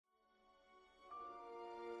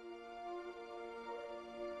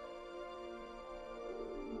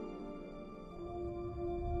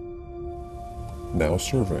Now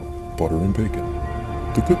serving butter and bacon.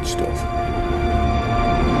 The good stuff.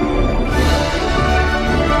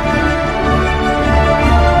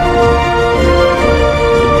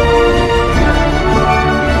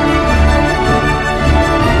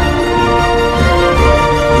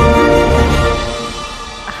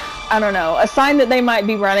 I don't know, a sign that they might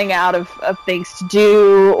be running out of things to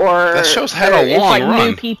do, or that show's had a long run.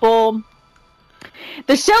 New people.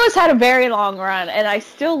 The show has had a very long run, and I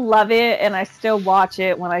still love it, and I still watch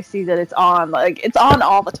it when I see that it's on. Like, it's on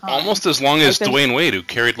all the time. Almost as long as Dwayne Wade, who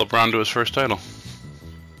carried LeBron to his first title.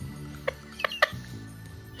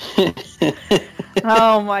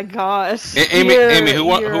 Oh my gosh. Amy, who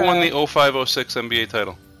won the 05-06 NBA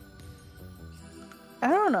title? I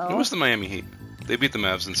don't know. It was the Miami Heat. They beat the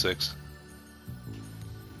Mavs in 6.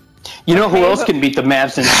 You know who else can beat the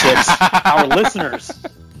Mavs in 6? Our listeners.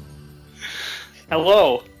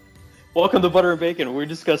 Hello. Welcome to Butter and Bacon, where we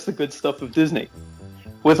discuss the good stuff of Disney.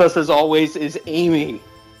 With us, as always, is Amy,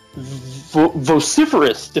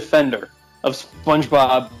 vociferous defender of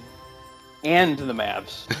SpongeBob and the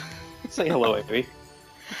Mavs. Say hello, Amy.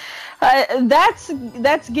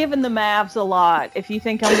 That's given the Mavs a lot. If you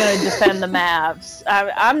think I'm going to defend the Mavs,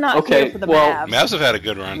 I'm not here for the Mavs. Mavs have had a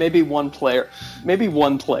good run. Maybe one player.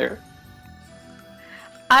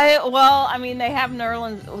 I mean, they have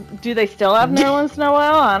Nerlens. Do they still have Nerlens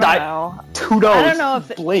Noel? I don't know. Who knows? I don't know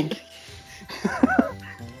if Blink.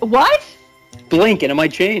 What? Blink, and it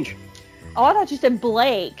might change. Oh, I thought you said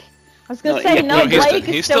Blake. I was going to say Blake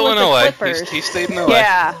is still in LA. He stayed in LA.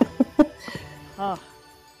 Yeah. Oh.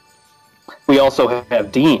 We also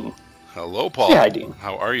have Dean. Hello, Paul. Yeah, hi, Dean.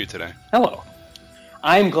 How are you today? Hello.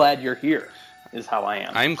 I'm glad you're here, is how I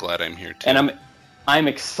am. I'm glad I'm here, too. And I'm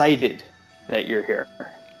excited that you're here.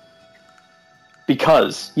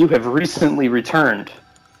 Because you have recently returned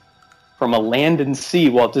from a land and sea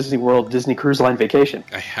Walt Disney World Disney Cruise Line vacation.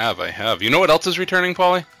 I have. You know what else is returning,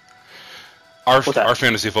 Paulie? Our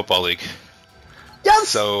Fantasy Football League. Yes!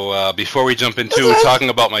 So before we jump into talking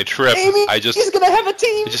about my trip, Amy, he's going to have a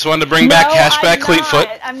team! I just wanted to bring back Cashback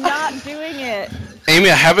Cleatfoot. I'm not doing it.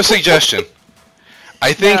 Amy, I have a suggestion.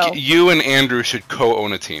 I think you and Andrew should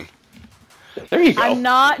co-own a team. There you go. I'm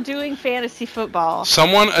not doing fantasy football.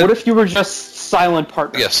 What if you were just silent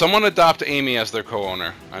partner? Yeah, someone adopt Amy as their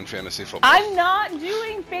co-owner on fantasy football. I'm not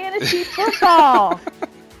doing fantasy football.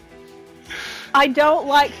 I don't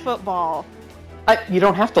like football. You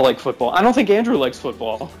don't have to like football. I don't think Andrew likes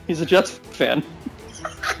football. He's a Jets fan.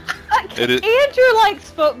 Andrew likes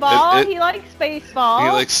football. He likes baseball. He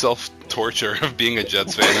likes self-torture of being a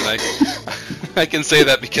Jets fan, and I can say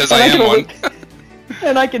that because I am one.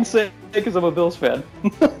 And I can say because I'm a Bills fan.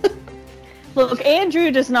 Look,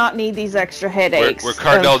 Andrew does not need these extra headaches. Where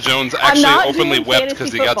Cardell Jones actually openly wept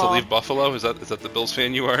because he got to leave Buffalo. Is that the Bills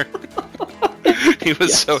fan you are? He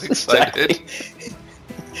was so excited. Exactly.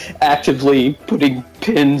 Actively putting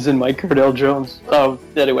pins in my Cardell Jones.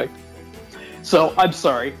 Anyway. So, I'm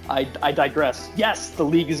sorry. I digress. Yes, the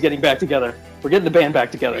league is getting back together. We're getting the band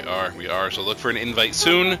back together. We are. So look for an invite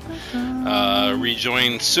soon.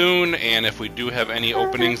 Rejoin soon. And if we do have any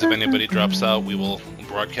openings, if anybody drops out, we will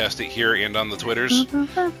broadcast it here and on the Twitters.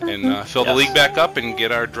 And fill the league back up and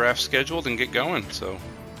get our draft scheduled and get going. So...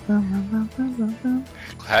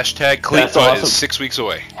 Hashtag Cleatfoot is 6 weeks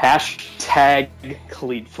away. Hashtag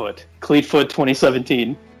Cleatfoot. Cleatfoot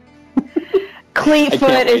 2017.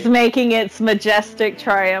 Cleatfoot is making its majestic,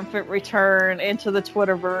 triumphant return into the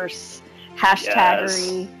Twitterverse.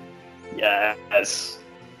 Hashtaggery. Yes.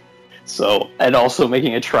 So, and also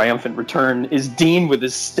making a triumphant return is Dean with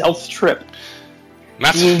his stealth trip.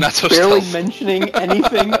 Not so barely stealth. Mentioning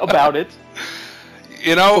anything about it.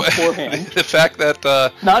 You know, beforehand. The fact that...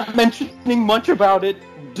 not mentioning much about it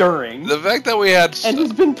during. The fact that we had... And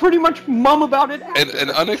he's been pretty much mum about it after. An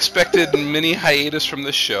unexpected mini hiatus from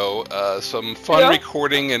the show, some fun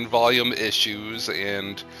recording and volume issues,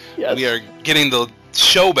 and we are getting the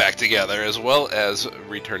show back together as well as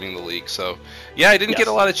returning the league. So, I didn't get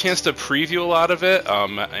a lot of chance to preview a lot of it.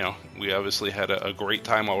 We obviously had a great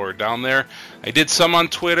time while we were down there. I did some on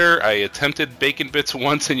Twitter. I attempted Bacon Bits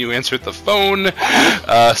once, and you answered the phone.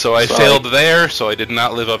 So I failed there. So I did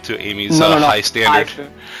not live up to Amy's high standard.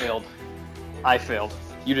 I failed.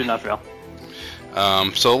 You did not fail.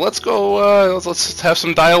 So let's go. Let's have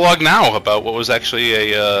some dialogue now about what was actually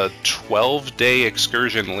a 12-day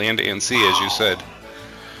excursion, land and sea, as you said.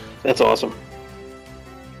 That's awesome.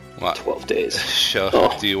 What? 12 days.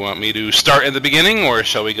 Do you want me to start at the beginning, or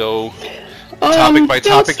shall we go topic by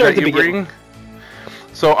topic that you bring?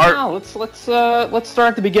 So let's start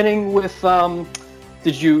at the beginning with.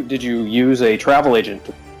 Did you use a travel agent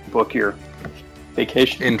to book your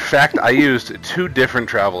vacation. In fact, I used 2 different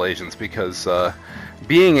travel agents because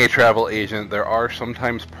being a travel agent, there are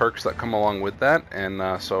sometimes perks that come along with that,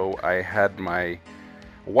 and so I had my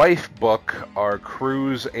wife book our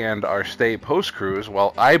cruise and our stay post-cruise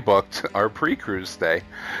while I booked our pre-cruise stay.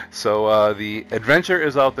 So the Adventure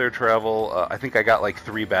is Out There travel, I think I got like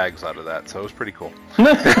 3 bags out of that, so it was pretty cool.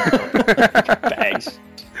 Bags.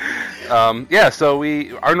 Yeah, so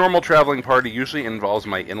our normal traveling party usually involves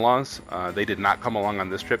my in-laws. They did not come along on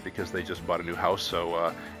this trip because they just bought a new house,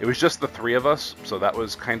 so it was just the 3 of us, so that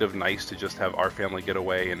was kind of nice to just have our family get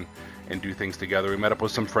away and do things together. We met up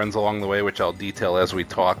with some friends along the way, which I'll detail as we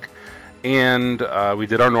talk. And we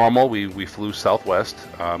did our normal. We flew Southwest.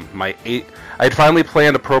 I'd finally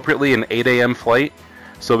planned appropriately an 8 a.m. flight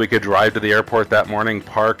so we could drive to the airport that morning,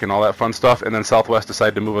 park, and all that fun stuff. And then Southwest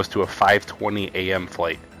decided to move us to a 5:20 a.m.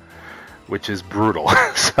 flight, which is brutal.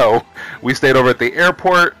 So we stayed over at the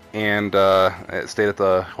airport and stayed at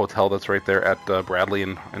the hotel that's right there at Bradley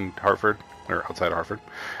in Hartford, or outside Hartford,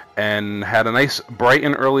 and had a nice bright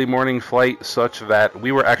and early morning flight such that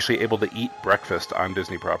we were actually able to eat breakfast on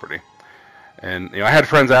Disney property. And I had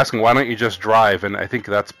friends asking, why don't you just drive? And I think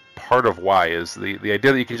that's part of why, is the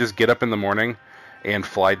idea that you can just get up in the morning and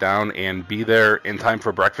fly down and be there in time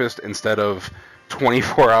for breakfast instead of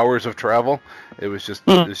 24 hours of travel. It was just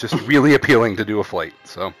really appealing to do a flight.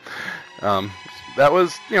 So that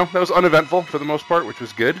was uneventful for the most part, which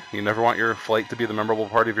was good. You never want your flight to be the memorable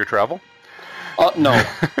part of your travel. No.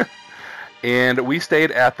 And we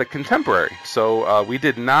stayed at the Contemporary. So we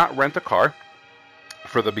did not rent a car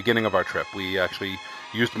for the beginning of our trip. We actually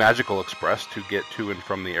used Magical Express to get to and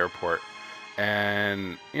from the airport.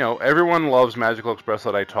 And, everyone loves Magical Express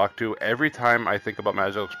that I talk to. Every time I think about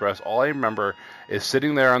Magical Express, all I remember is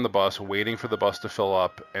sitting there on the bus, waiting for the bus to fill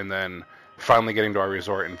up, and then finally getting to our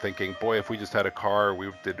resort and thinking, boy, if we just had a car, or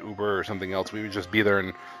we did Uber or something else, we would just be there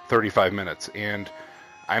in 35 minutes. And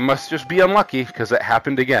I must just be unlucky because it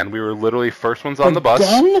happened again. We were literally first ones on the bus.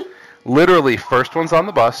 Literally first ones on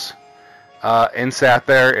the bus, and sat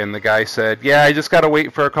there, and the guy said, yeah, I just got to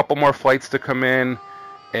wait for a couple more flights to come in.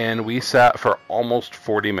 And we sat for almost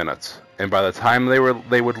 40 minutes. And by the time they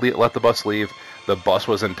would let the bus leave, the bus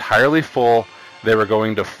was entirely full. They were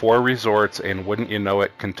going to 4 resorts, and wouldn't you know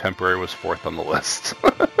it, Contemporary was 4th on the list.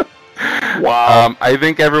 Wow. I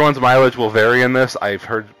think everyone's mileage will vary in this. I've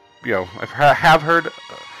heard, have heard,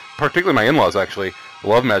 particularly my in-laws actually,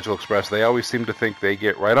 love Magical Express. They always seem to think they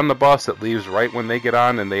get right on the bus, it leaves right when they get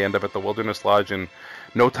on, and they end up at the Wilderness Lodge in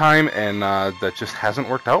no time, and that just hasn't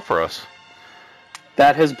worked out for us.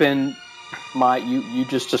 That has been you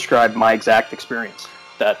just described my exact experience.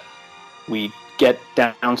 That we get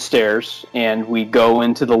downstairs and we go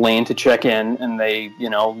into the lane to check in, and they,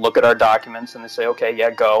 look at our documents and they say, okay, yeah,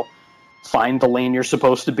 go. Find the lane you're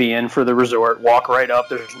supposed to be in for the resort, walk right up,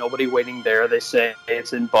 there's nobody waiting there. They say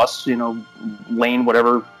it's in bus, lane,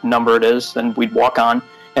 whatever number it is, then we'd walk on,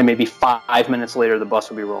 and maybe 5 minutes later the bus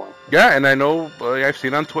would be rolling. Yeah, and I know, I've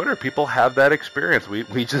seen on Twitter, people have that experience.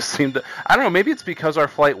 We just seem to, I don't know, maybe it's because our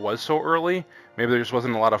flight was so early. Maybe there just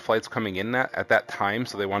wasn't a lot of flights coming in at that time,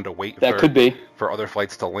 so they wanted to wait for other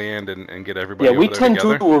flights to land and get everybody over there together.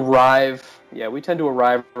 We tend to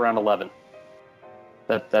arrive around 11.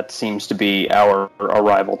 That seems to be our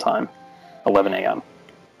arrival time, 11 a.m.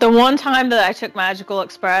 The one time that I took Magical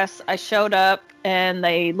Express, I showed up and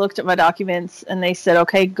they looked at my documents and they said,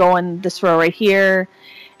 okay, go in this row right here.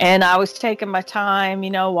 And I was taking my time,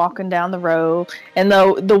 walking down the row. And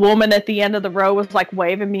the woman at the end of the row was like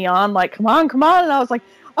waving me on, like, come on. And I was like,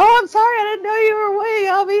 oh, I'm sorry, I didn't know you were waiting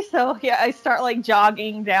on me. So yeah, I start like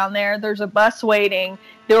jogging down there. There's a bus waiting.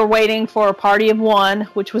 They were waiting for a party of 1,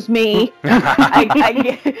 which was me. So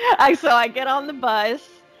I get on the bus.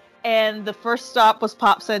 And the first stop was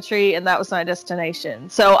Pop Century, and that was my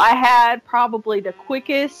destination. So I had probably the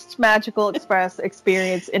quickest Magical Express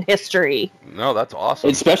experience in history. No, that's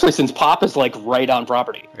awesome. Especially since Pop is like right on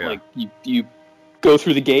property. Yeah. Like you go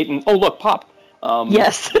through the gate and, oh, look, Pop.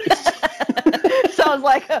 Yes. So I was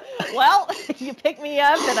like, well, you pick me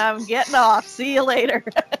up and I'm getting off. See you later.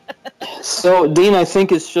 So, Dean, I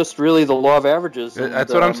think it's just really the law of averages.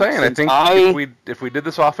 That's what I'm saying. I think if we did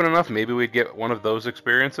this often enough, maybe we'd get one of those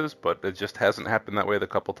experiences, but it just hasn't happened that way the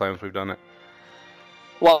couple times we've done it.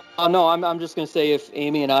 Well, no, I'm just going to say if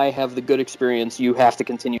Amy and I have the good experience, you have to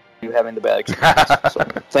continue having the bad experience. So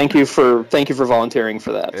thank you for volunteering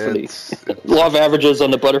for that. For the law of averages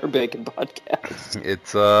on the Butter and Bacon podcast.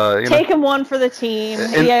 It's taking one for the team.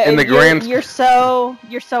 In the grand, you're so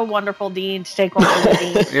wonderful, Dean. To take one for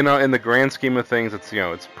the team. In the grand scheme of things,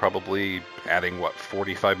 it's probably adding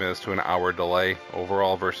 45 minutes to an hour delay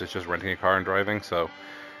overall versus just renting a car and driving. So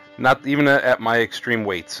not even at my extreme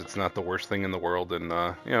weights, it's not the worst thing in the world, and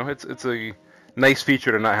it's a nice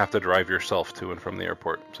feature to not have to drive yourself to and from the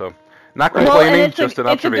airport. So, not complaining, just an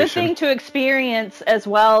observation. It's a good thing to experience as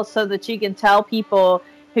well, so that you can tell people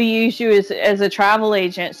who use you as a travel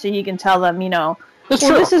agent, so you can tell them,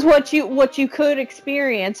 this is what you could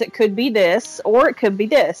experience. It could be this, or it could be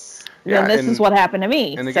this. Yeah, and this is what happened to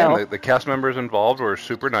me. And again, the cast members involved were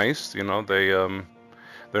super nice. They're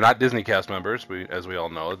not Disney cast members, as we all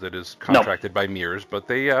know. That is contracted by Mears, but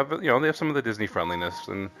they have some of the Disney friendliness,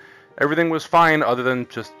 and everything was fine other than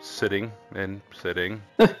just sitting and sitting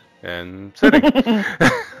and sitting.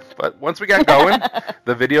 But once we got going,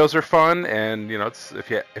 the videos are fun, and if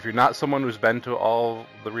you're not someone who's been to all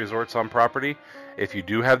the resorts on property, if you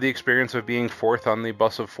do have the experience of being fourth on the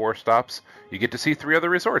bus of 4 stops, you get to see 3 other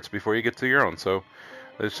resorts before you get to your own. So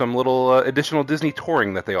there's some little additional Disney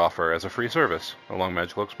touring that they offer as a free service along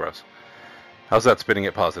Magical Express. How's that spinning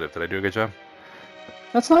it positive? Did I do a good job?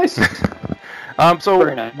 That's nice. So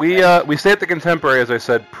nice. We stay at the Contemporary, as I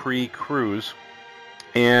said, pre-cruise.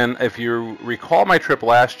 And if you recall my trip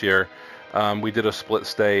last year, we did a split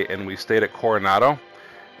stay, and we stayed at Coronado.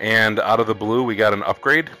 And out of the blue, we got an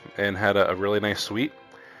upgrade and had a really nice suite.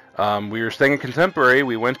 We were staying at Contemporary.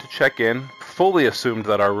 We went to check in, fully assumed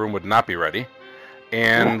that our room would not be ready.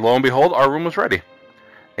 And lo and behold, our room was ready.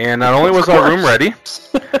 And not only was our room ready,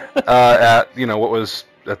 at what was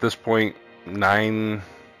at this point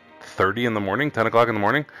 9:30 in the morning, 10 o'clock in the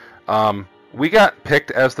morning, we got picked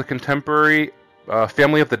as the Contemporary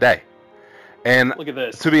Family of the Day. And look at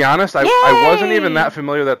this. To be honest, I wasn't even that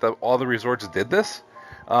familiar that all the resorts did this.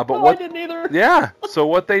 I didn't either. Yeah. So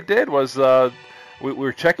what they did was we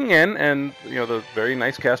were checking in, and the very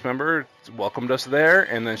nice cast member welcomed us there,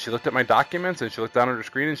 and then she looked at my documents, and she looked down at her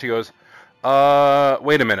screen, and she goes,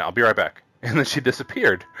 wait a minute, I'll be right back. And then she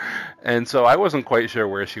disappeared. And so I wasn't quite sure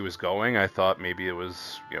where she was going. I thought maybe it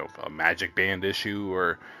was a Magic Band issue,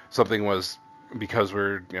 or something was because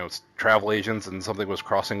we're travel agents and something was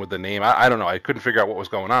crossing with the name. I don't know. I couldn't figure out what was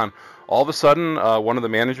going on. All of a sudden, one of the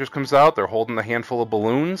managers comes out. They're holding a handful of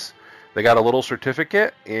balloons. They got a little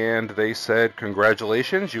certificate, and they said,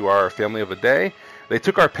 "Congratulations, you are our Family of the Day." They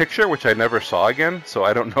took our picture, which I never saw again, so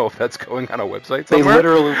I don't know if that's going on a website somewhere. They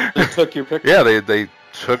literally took your picture? Yeah, they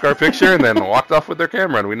took our picture and then walked off with their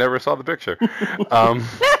camera, and we never saw the picture.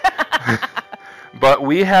 But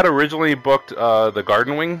we had originally booked the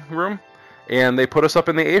Garden Wing room, and they put us up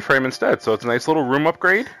in the A-frame instead. So it's a nice little room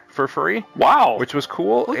upgrade for free. Wow. Which was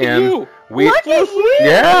cool. Look and at you. Look at you.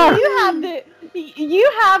 Yeah.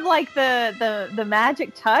 You have like the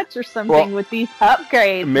magic touch or something with these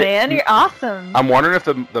upgrades, man. You're awesome. I'm wondering if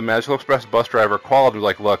the Magical Express bus driver called and was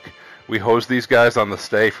like, "Look, we hosed these guys on the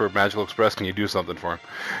stay for Magical Express. Can you do something for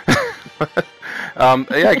them?"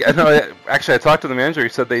 Actually, I talked to the manager. He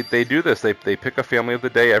said they do this. They pick a Family of the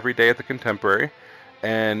Day every day at the Contemporary,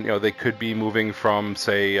 and they could be moving from,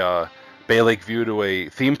 say, Bay Lake View to a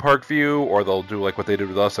theme park view, or they'll do like what they did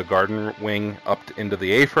with us, a Garden Wing up into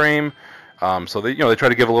the A-frame. So they try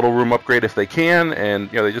to give a little room upgrade if they can, and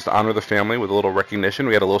they just honor the family with a little recognition.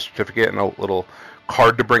 We had a little certificate and a little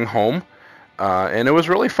card to bring home, and it was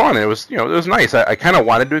really fun. It was nice. I kind of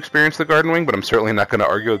wanted to experience the Garden Wing, but I'm certainly not going to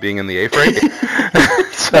argue with being in the A-frame.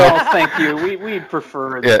 No, thank you. We'd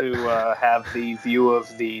prefer to have the view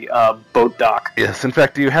of the boat dock. Yes, in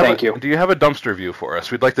fact, do you have a dumpster view for us?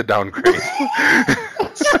 We'd like to downgrade.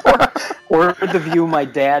 or the view my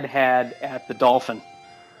dad had at the Dolphin.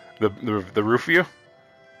 The roof view?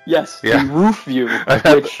 Yes, yeah. The roof view. I've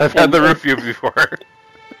had the roof view before.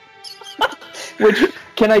 Which,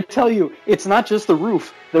 can I tell you, it's not just the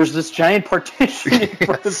roof. There's this giant partition in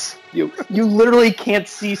front of you. You literally can't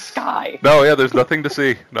see sky. No, yeah, there's nothing to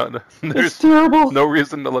see. There's terrible. No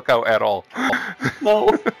reason to look out at all.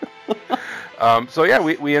 No. So yeah,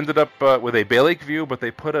 we ended up with a Bay Lake view, but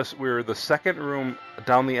we were the second room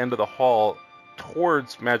down the end of the hall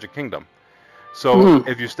towards Magic Kingdom. So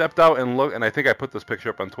if you stepped out and look, and I think I put this picture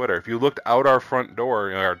up on Twitter, if you looked out our front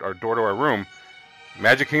door, our door to our room,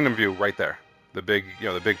 Magic Kingdom view right there. The big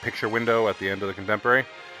picture window at the end of the Contemporary.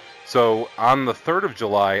 So on the 3rd of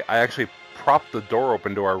July, I actually propped the door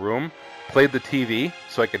open to our room, played the TV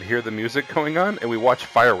so I could hear the music going on, and we watched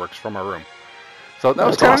fireworks from our room. So that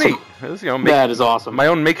was kind of neat. It was, that is awesome. My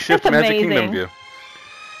own makeshift Magic Kingdom view.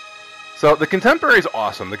 So the Contemporary is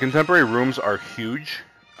awesome. The Contemporary rooms are huge.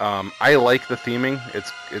 I like the theming.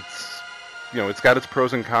 It's got its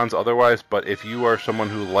pros and cons otherwise, but if you are someone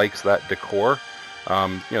who likes that decor,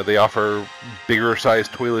 they offer bigger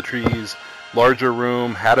sized toiletries, larger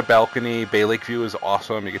room, had a balcony. Bay Lake view is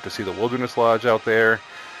awesome. You get to see the Wilderness Lodge out there.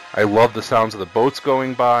 I love the sounds of the boats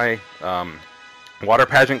going by. Water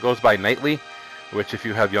pageant goes by nightly, which if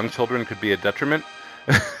you have young children could be a detriment.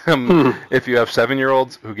 If you have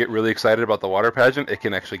 7-year-olds who get really excited about the water pageant, it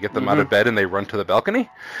can actually get them out of bed and they run to the balcony.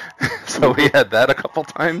 So we had that a couple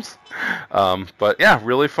times. But yeah,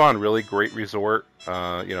 really fun, really great resort.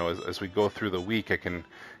 As we go through the week, I can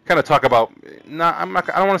kind of talk about, I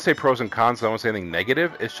don't want to say pros and cons, I don't want to say anything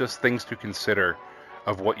negative. It's just things to consider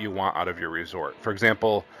of what you want out of your resort. For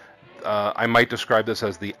example, I might describe this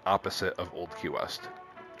as the opposite of Old Key West.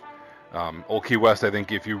 Old Key West, I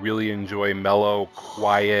think if you really enjoy mellow,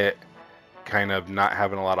 quiet, kind of not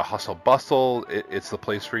having a lot of hustle bustle, it's the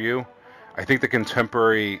place for you. I think the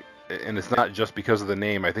Contemporary, and it's not just because of the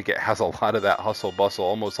name, I think it has a lot of that hustle bustle,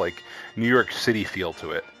 almost like New York City feel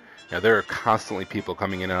to it. Now, there are constantly people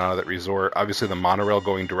coming in and out of that resort. Obviously, the monorail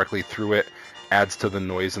going directly through it adds to the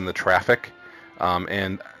noise and the traffic.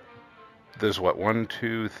 And there's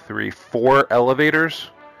 4 elevators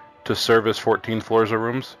to service 14 floors of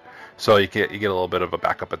rooms. So you get a little bit of a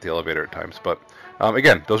backup at the elevator at times. But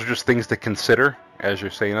again, those are just things to consider as you're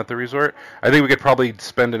staying at the resort. I think we could probably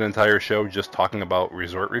spend an entire show just talking about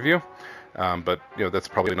resort review. But that's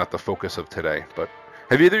probably not the focus of today. But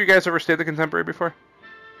have either of you guys ever stayed at the Contemporary before?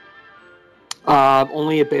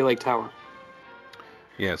 Only at Bay Lake Tower.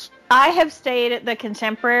 Yes. I have stayed at the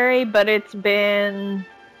Contemporary, but it's been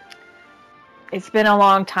a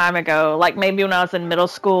long time ago. Like maybe when I was in middle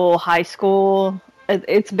school, high school.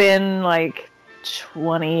 It's been like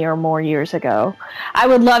 20 or more years ago. I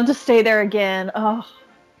would love to stay there again. Oh,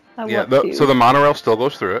 I want to. So the monorail still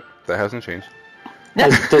goes through it. That hasn't changed.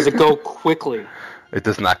 Does it go quickly? It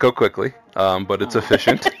does not go quickly, but it's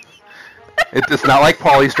efficient. It's not like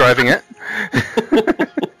Paulie's driving it.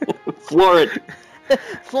 Floor it.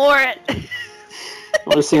 Floor it. I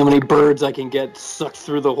want to see how many birds I can get sucked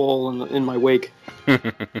through the hole in my wake.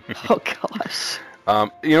 Oh, gosh.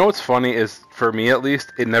 What's funny is, for me at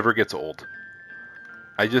least, it never gets old.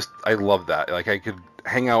 I love that. Like, I could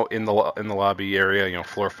hang out in the lobby area,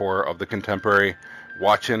 floor 4 of the Contemporary,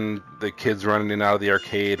 watching the kids running in and out of the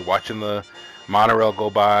arcade, watching the monorail go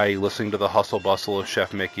by, listening to the hustle bustle of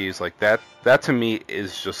Chef Mickey's. Like, that to me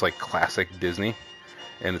is just like classic Disney,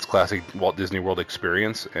 and it's classic Walt Disney World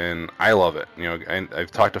experience, and I love it. And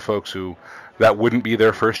I've talked to folks who that wouldn't be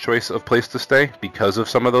their first choice of place to stay because of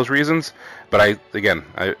some of those reasons. But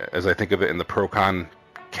as I think of it in the pro-con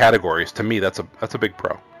categories, to me that's a big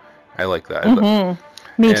pro. I like that.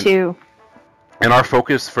 Mm-hmm. Me too. And our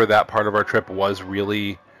focus for that part of our trip was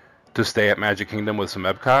really to stay at Magic Kingdom with some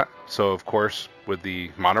Epcot. So of course, with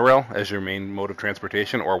the monorail as your main mode of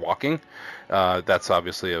transportation or walking, that's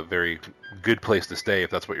obviously a very good place to stay if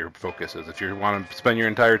that's what your focus is. If you want to spend your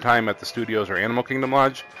entire time at the studios or Animal Kingdom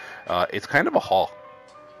Lodge, it's kind of a haul.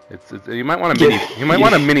 You might want a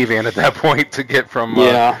minivan at that point to get from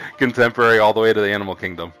Contemporary all the way to the Animal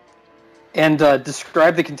Kingdom. And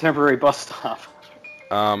describe the Contemporary bus stop.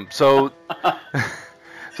 So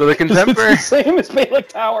the Contemporary, it's the same as Bay Lake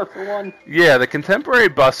Tower for one. Yeah, the Contemporary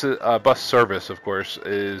bus service, of course,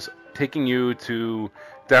 is taking you to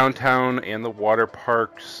downtown and the water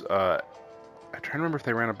parks. I'm trying to remember if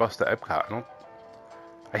they ran a bus to Epcot.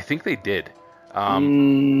 I think they did.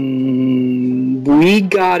 We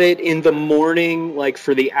got it in the morning, like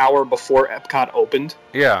for the hour before Epcot opened.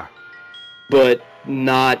 Yeah, but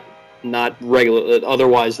not regular.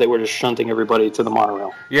 Otherwise, they were just shunting everybody to the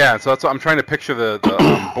monorail. Yeah, so that's what I'm trying to picture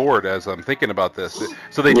the board as I'm thinking about this.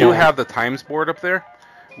 So they do have the times board up there,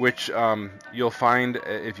 which you'll find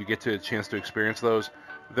if you get to a chance to experience those.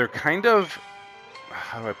 They're kind of,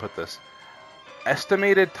 how do I put this?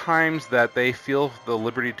 Estimated times that they feel the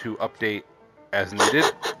liberty to update as needed.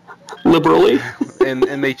 Liberally.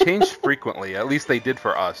 and they change frequently. At least they did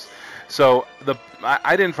for us. So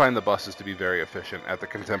I didn't find the buses to be very efficient at the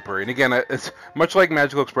Contemporary. And again, it's much like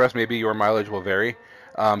Magical Express. Maybe your mileage will vary.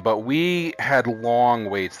 But we had long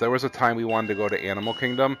waits. There was a time we wanted to go to Animal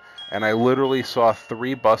Kingdom, and I literally saw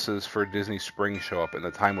 3 buses for Disney Springs show up in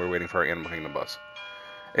the time we were waiting for our Animal Kingdom bus.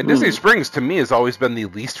 And Disney Springs, to me, has always been the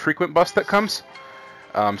least frequent bus that comes.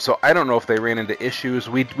 So I don't know if they ran into issues.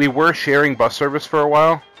 We were sharing bus service for a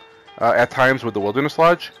while at times with the Wilderness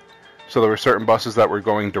Lodge. So there were certain buses that were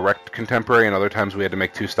going direct Contemporary, and other times we had to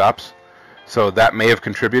make 2 stops. So that may have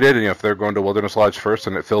contributed. And if they're going to Wilderness Lodge first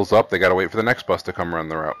and it fills up, they got to wait for the next bus to come run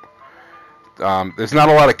the route. There's not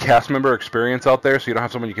a lot of cast member experience out there, so you don't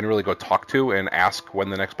have someone you can really go talk to and ask when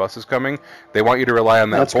the next bus is coming. They want you to rely on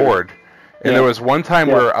that board. Good. And there was one time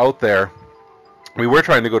we were out there. We were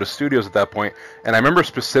trying to go to studios at that point, and I remember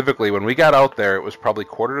specifically when we got out there, it was probably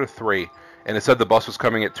 2:45, and it said the bus was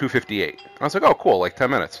coming at 2:58. I was like, oh, cool, like 10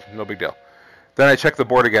 minutes, no big deal. Then I checked the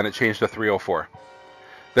board again, it changed to 3:04.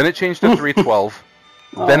 Then it changed to 3:12,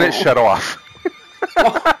 Then it shut off.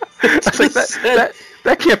 It's like,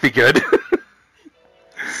 that can't be good.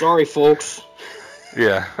 Sorry, folks.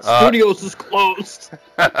 Yeah. Studios is closed.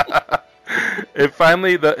 It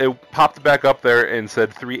finally it popped back up there and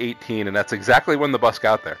said 3:18, and that's exactly when the bus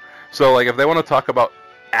got there. So, like, if they want to talk about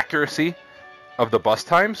accuracy of the bus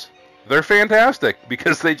times, they're fantastic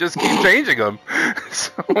because they just keep changing them.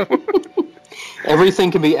 So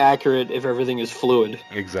everything can be accurate if everything is fluid.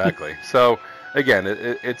 Exactly. So again,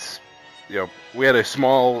 it's we had a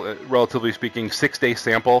small, relatively speaking, 6-day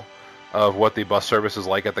sample of what the bus service is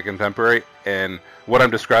like at the Contemporary, and what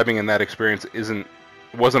I'm describing in that experience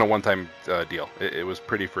wasn't a one-time deal. It was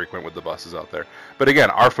pretty frequent with the buses out there. But again,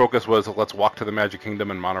 our focus was let's walk to the Magic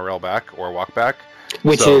Kingdom and monorail back or walk back,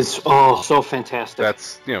 which is so fantastic.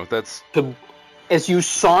 That's as you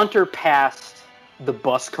saunter past the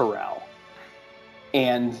bus corral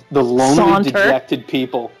and the lonely, dejected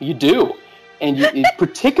people, you do, and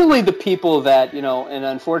particularly the people that and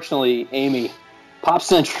unfortunately, Amy, Pop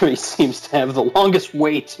Century seems to have the longest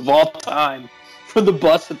wait of all time for the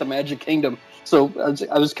bus at the Magic Kingdom. So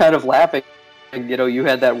I was kind of laughing. You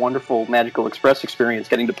had that wonderful Magical Express experience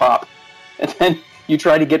getting to Pop. And then you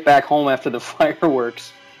try to get back home after the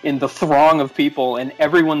fireworks in the throng of people, and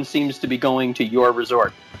everyone seems to be going to your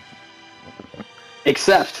resort.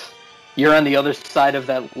 Except you're on the other side of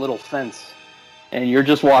that little fence, and you're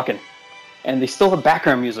just walking. And they still have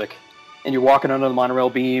background music. And you're walking under the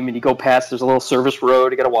monorail beam, and you go past, there's a little service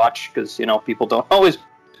road you got to watch, because, people don't always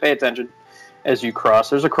pay attention as you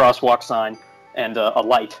cross. There's a crosswalk sign and a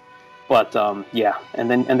light, but and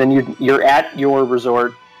then you're at your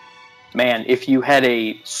resort. Man, if you had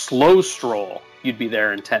a slow stroll, you'd be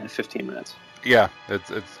there in 10 to 15 minutes. Yeah,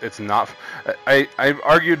 it's not. I've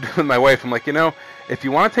argued with my wife. I'm like, if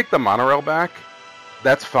you want to take the monorail back,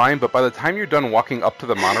 that's fine. But by the time you're done walking up to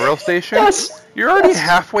the monorail station, you're already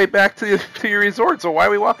halfway back to your resort. So why are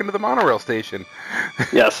we walking to the monorail station?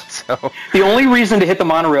 Yes. So the only reason to hit the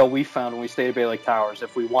monorail we found when we stayed at Bay Lake Towers,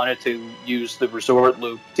 if we wanted to use the resort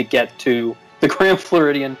loop to get to the Grand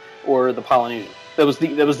Floridian or the Polynesian, that was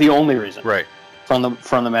the only reason. Right. From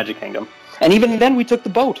the Magic Kingdom, and even then we took the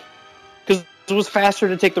boat because it was faster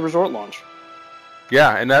to take the resort launch.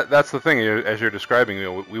 Yeah, and that's the thing. As you're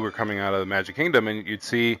describing, we were coming out of the Magic Kingdom, and you'd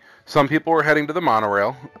see some people were heading to the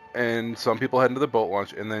monorail, and some people heading to the boat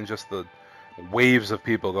launch, and then just the waves of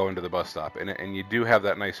people going to the bus stop, and you do have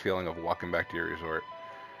that nice feeling of walking back to your resort.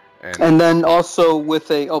 And then also with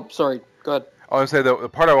sorry, go ahead. I was going to say the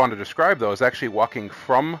part I wanted to describe though is actually walking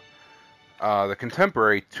from the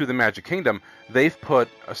Contemporary to the Magic Kingdom. They've put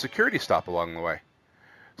a security stop along the way.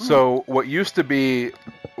 So what used to be,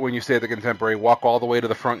 when you stay at the Contemporary, walk all the way to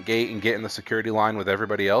the front gate and get in the security line with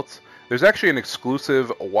everybody else, there's actually an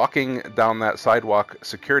exclusive walking down that sidewalk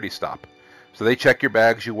security stop. So they check your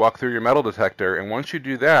bags, you walk through your metal detector, and once you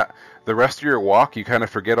do that, the rest of your walk, you kind of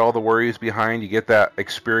forget all the worries behind. You get that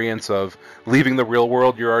experience of leaving the real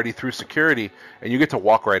world, you're already through security, and you get to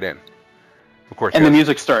walk right in. Of course, and the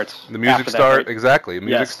music starts. The music starts, right? Exactly. The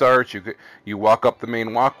music starts. You walk up the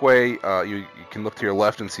main walkway. You can look to your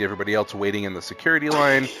left and see everybody else waiting in the security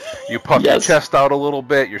line. You puff your chest out a little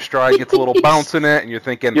bit. Your stride gets a little bounce in it, and you're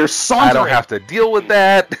thinking, I don't have to deal with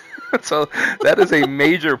that. So that is a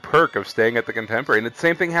major perk of staying at the Contemporary. And the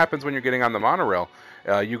same thing happens when you're getting on the monorail.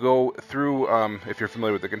 You go through, if you're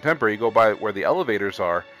familiar with the Contemporary, you go by where the elevators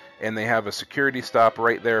are, and they have a security stop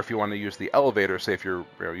right there if you want to use the elevator. Say if you're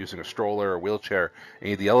using a stroller or wheelchair, and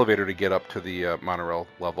you need the elevator to get up to the monorail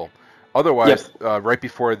level. Otherwise, right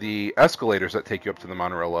before the escalators that take you up to the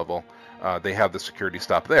monorail level, they have the security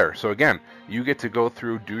stop there. So again, you get to go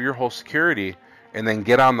through, do your whole security, and then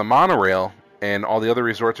get on the monorail, and all the other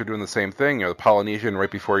resorts are doing the same thing. The Polynesian,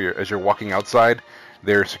 right before as you're walking outside,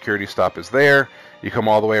 their security stop is there. You come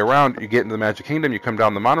all the way around, you get into the Magic Kingdom, you come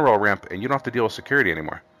down the monorail ramp, and you don't have to deal with security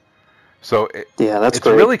anymore. So it's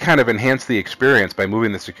great. Really kind of enhanced the experience by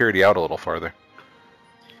moving the security out a little farther.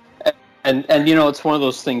 And it's one of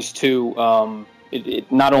those things too.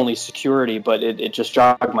 It not only security, but it just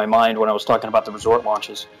jogged my mind when I was talking about the resort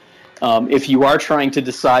launches. If you are trying to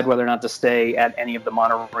decide whether or not to stay at any of the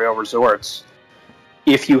monorail resorts,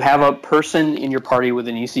 if you have a person in your party with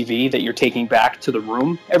an ECV that you're taking back to the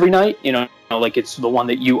room every night, like it's the one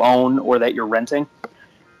that you own or that you're renting,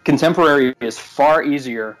 Contemporary is far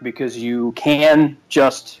easier because you can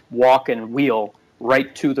just walk and wheel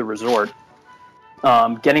right to the resort.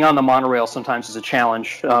 Getting on the monorail sometimes is a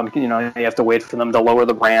challenge. You have to wait for them to lower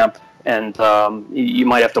the ramp, and you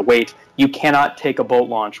might have to wait. You cannot take a boat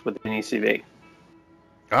launch with an ECV.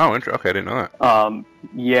 Oh, okay, I didn't know that.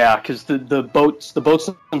 Yeah, because the boats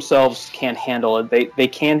themselves can't handle it. They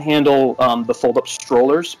can handle the fold-up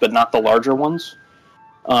strollers, but not the larger ones.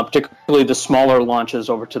 Particularly the smaller launches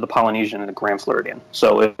over to the Polynesian and the Grand Floridian.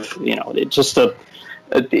 So if it's just a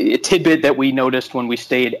tidbit that we noticed when we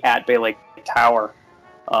stayed at Bay Lake Tower.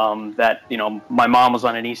 That my mom was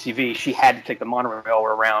on an ECV. She had to take the monorail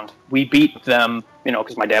around. We beat them,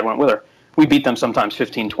 because my dad went with her. We beat them sometimes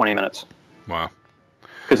 15, 20 minutes. Wow.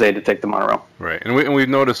 Because they had to take the monorail. Right, and we've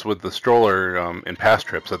noticed with the stroller in past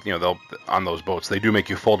trips that they'll on those boats they do make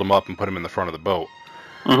you fold them up and put them in the front of the boat.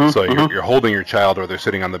 So you're holding your child or they're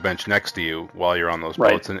sitting on the bench next to you while you're on those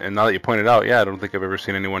boats. And now that you pointed out, I don't think I've ever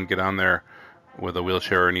seen anyone get on there with a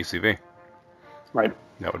wheelchair or an ECV. Right.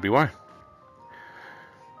 That would be why.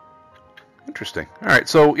 Interesting. All right,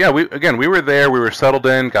 so yeah, we were there. We were settled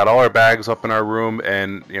in, got all our bags up in our room,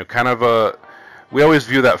 and we always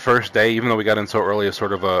view that first day, even though we got in so early, as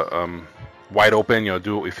sort of a wide open,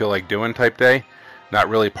 do what we feel like doing type day. Not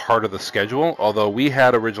really part of the schedule, although we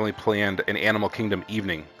had originally planned an Animal Kingdom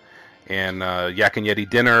evening, and Yak and Yeti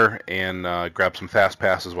dinner, and grab some fast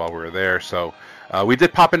passes while we were there. So we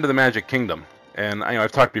did pop into the Magic Kingdom. And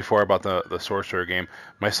I've talked before about the Sorcerer game.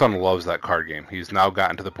 My son loves that card game. He's now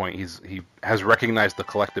gotten to the point he has recognized the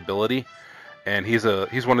collectability, and he's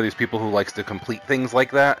one of these people who likes to complete things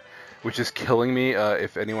like that, which is killing me.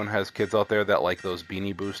 If anyone has kids out there that like those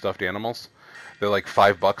Beanie Boo stuffed animals, they're like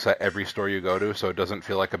 $5 at every store you go to, so it doesn't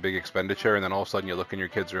feel like a big expenditure. And then all of a sudden you look in your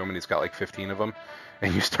kid's room and he's got like 15 of them,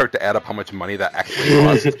 and you start to add up how much money that actually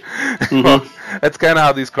cost. Well, that's kind of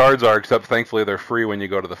how these cards are, except thankfully they're free when you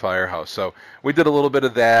go to the Firehouse. So we did a little bit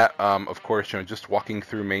of that. Of course, just walking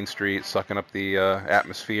through Main Street, sucking up the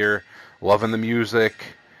atmosphere, loving the music,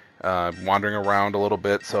 wandering around a little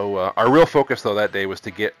bit. So our real focus, though, that day was to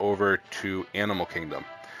get over to Animal Kingdom.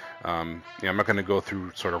 I'm not going to go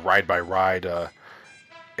through sort of ride-by-ride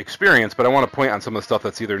experience, but I want to point on some of the stuff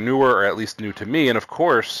that's either newer or at least new to me. And, of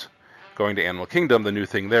course, going to Animal Kingdom, the new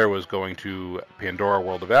thing there was going to Pandora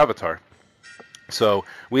World of Avatar. So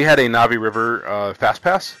we had a Navi River Fast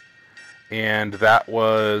Pass, and that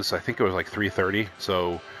was, I think it was like 3:30.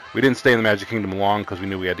 So we didn't stay in the Magic Kingdom long because we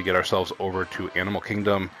knew we had to get ourselves over to Animal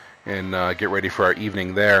Kingdom and get ready for our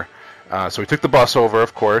evening there. So we took the bus over,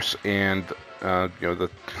 of course, and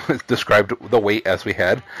described the wait as we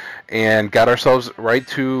had, and got ourselves right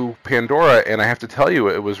to Pandora. And I have to tell you,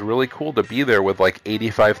 it was really cool to be there with like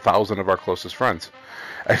 85,000 of our closest friends.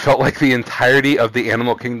 I felt like the entirety of the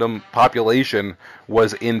Animal Kingdom population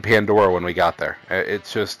was in Pandora when we got there.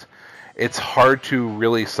 It's hard to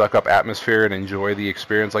really suck up atmosphere and enjoy the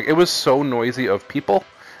experience. Like, it was so noisy of people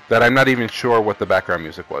that I'm not even sure what the background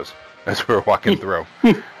music was as we were walking through.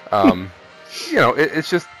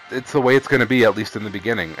 It's the way it's going to be, at least in the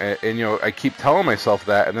beginning. And I keep telling myself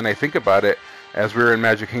that, and then I think about it as we were in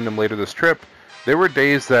Magic Kingdom later this trip. There were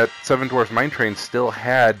days that Seven Dwarfs Mine Train still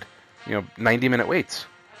had, 90-minute waits.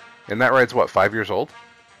 And that ride's, 5 years old?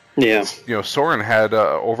 Yeah. Soarin' had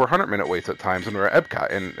over 100-minute waits at times when we were at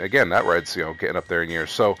Epcot. And again, that ride's, getting up there in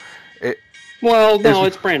years. So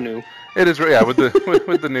it's brand new. It is, yeah, with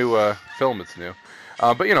the new film, it's new.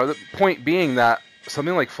 But, the point being that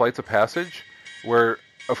something like Flights of Passage, where,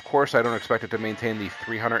 of course, I don't expect it to maintain the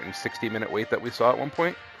 360-minute wait that we saw at one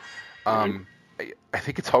point. I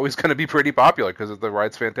think it's always going to be pretty popular because the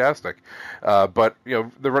ride's fantastic. But,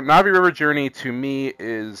 the Navi River journey, to me,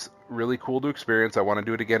 is really cool to experience. I want to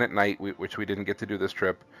do it again at night, which we didn't get to do this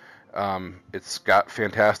trip. It's got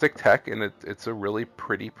fantastic tech, and it's a really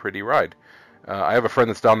pretty ride. I have a friend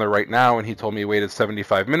that's down there right now, and he told me he waited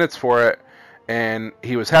 75 minutes for it. And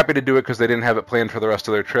he was happy to do it because they didn't have it planned for the rest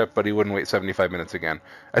of their trip, but he wouldn't wait 75 minutes again.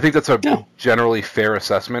 I think that's a generally fair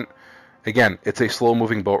assessment. Again, it's a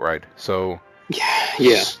slow-moving boat ride, so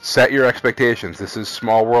set your expectations. This is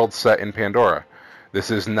Small World set in Pandora.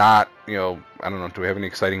 This is not, I don't know, do we have any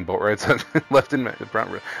exciting boat rides left in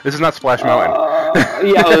Brown? This is not Splash Mountain.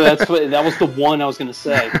 That was the one I was going to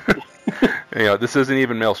say. This isn't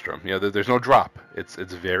even Maelstrom. There's no drop. It's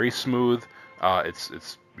very smooth.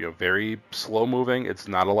 It's very slow moving. It's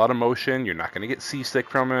not a lot of motion. You're not going to get seasick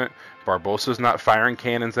from it. Barbossa's not firing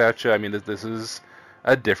cannons at you. I mean, this is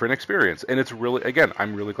a different experience. And it's really, again,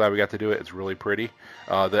 I'm really glad we got to do it. It's really pretty.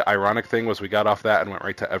 The ironic thing was we got off that and went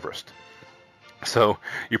right to Everest. So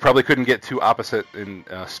you probably couldn't get too opposite in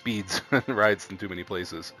speeds and rides in too many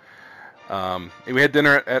places. We had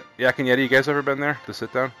dinner at Yak and Yeti. You guys ever been there to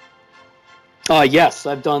sit down? Yes,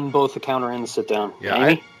 I've done both the counter and the sit down. Yeah,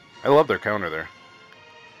 Amy? I love their counter there.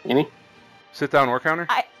 Amy? Sit down or counter?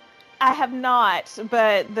 I have not,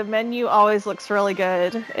 but the menu always looks really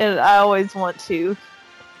good, and I always want to.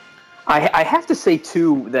 I have to say,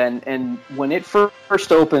 too, then, and when it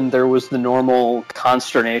first opened, there was the normal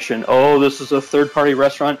consternation. Oh, this is a third-party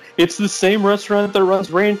restaurant. It's the same restaurant that runs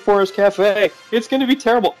Rainforest Cafe. It's going to be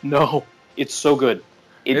terrible. No, it's so good.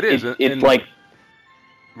 It is. It like,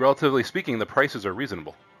 relatively speaking, the prices are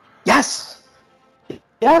reasonable. Yes.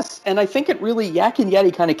 Yes, and I think it really, Yak and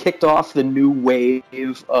Yeti kind of kicked off the new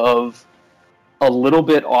wave of a little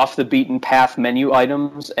bit off-the-beaten-path menu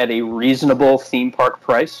items at a reasonable theme park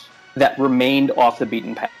price that remained off the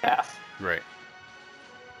beaten path. Right.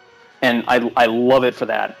 And I love it for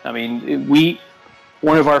that. I mean,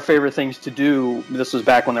 one of our favorite things to do, this was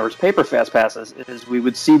back when there was paper fast passes, is we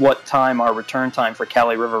would see what time our return time for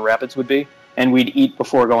Kali River Rapids would be, and we'd eat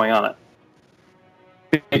before going on it.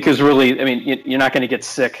 Because really, I mean, you're not going to get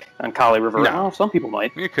sick on Kali River. No. Well, some people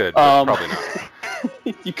might. You could, but probably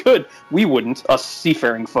not. You could. We wouldn't, us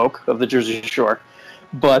seafaring folk of the Jersey Shore.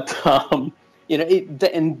 But,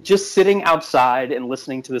 and just sitting outside and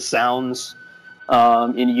listening to the sounds,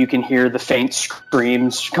 and you can hear the faint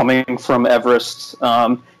screams coming from Everest.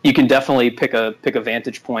 You can definitely pick a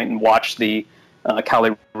vantage point and watch the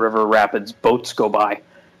Kali River Rapids boats go by.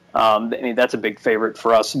 I mean, that's a big favorite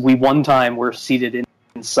for us. We one time were seated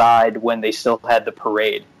inside when they still had the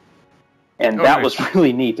parade, and that was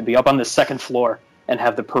really neat to be up on the second floor and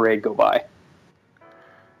have the parade go by.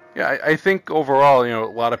 Yeah, I think overall,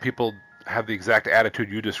 a lot of people have the exact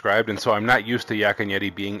attitude you described, and so I'm not used to Yak and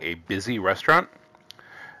Yeti being a busy restaurant.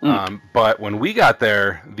 But when we got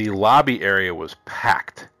there, the lobby area was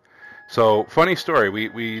packed. So, funny story,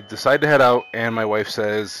 we decided to head out, and my wife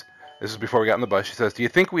says, this is before we got in the bus, she says, do you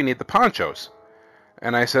think we need the ponchos?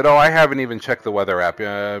 And I said, I haven't even checked the weather app.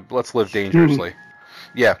 Let's live dangerously.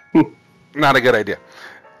 Yeah, not a good idea.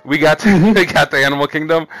 We got to Animal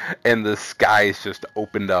Kingdom, and the skies just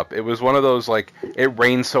opened up. It was one of those, it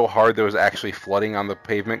rained so hard there was actually flooding on the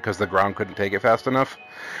pavement because the ground couldn't take it fast enough.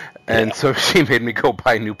 And so she made me go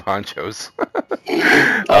buy new ponchos.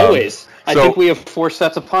 Always. I think we have 4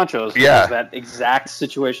 sets of ponchos. Yeah. That exact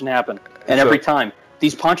situation happened. And every time,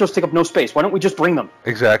 these ponchos take up no space. Why don't we just bring them?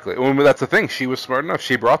 Exactly. Well, that's the thing. She was smart enough.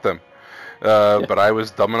 She brought them. But I was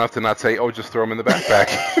dumb enough to not say, just throw them in the backpack.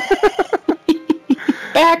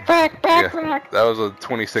 Backpack. That was a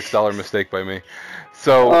 $26 mistake by me.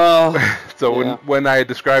 So, when I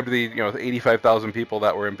described the 85,000 people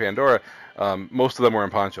that were in Pandora, most of them were in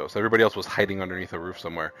ponchos. Everybody else was hiding underneath a roof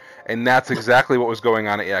somewhere, and that's exactly what was going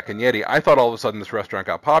on at Yak and Yeti. I thought all of a sudden this restaurant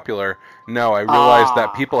got popular. No, I realized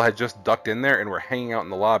that people had just ducked in there and were hanging out in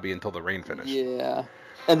the lobby until the rain finished. Yeah,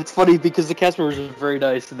 and it's funny because the cast members are very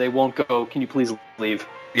nice and they won't go, "Can you please leave?"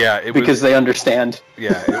 Yeah, because they understand.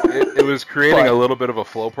 Yeah, it was creating a little bit of a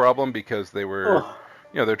flow problem because they were,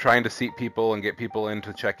 they're trying to seat people and get people in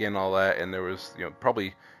to check in, all that, and there was,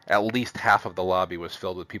 probably at least half of the lobby was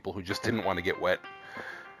filled with people who just didn't want to get wet.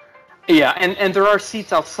 Yeah, and there are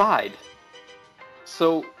seats outside,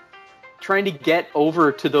 so trying to get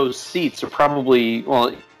over to those seats are probably,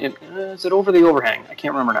 is it over the overhang? I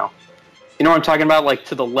can't remember now. You know what I'm talking about,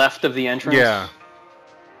 to the left of the entrance? Yeah.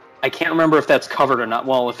 I can't remember if that's covered or not.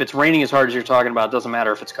 Well, if it's raining as hard as you're talking about, it doesn't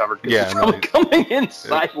matter if it's covered. Yeah, it's coming in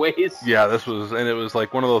sideways. Yeah, it was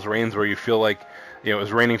like one of those rains where you feel like, it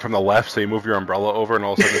was raining from the left, so you move your umbrella over, and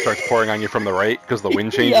all of a sudden it starts pouring on you from the right because the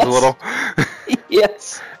wind changes a little.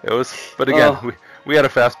 Yes. It was, but again, we had a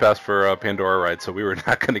fast pass for Pandora ride, so we were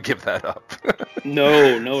not going to give that up.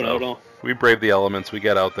 No. We braved the elements. We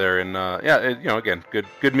got out there, and again,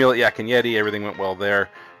 good meal at Yak and Yeti. Everything went well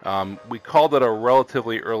there. We called it a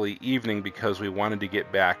relatively early evening because we wanted to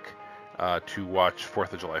get back to watch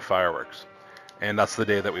 4th of July fireworks, and that's the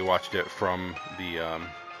day that we watched it from the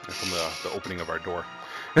opening of our door.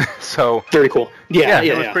 So very cool. Yeah,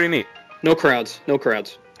 it was pretty neat. No crowds.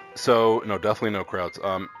 So no, definitely no crowds.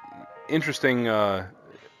 Interesting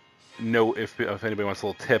note, if anybody wants a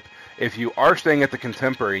little tip, if you are staying at the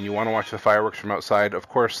Contemporary and you want to watch the fireworks from outside, of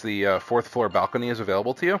course the 4th floor balcony is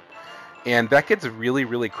available to you. And that gets really,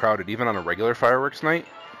 really crowded, even on a regular fireworks night.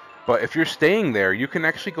 But if you're staying there, you can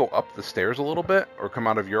actually go up the stairs a little bit, or come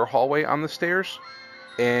out of your hallway on the stairs,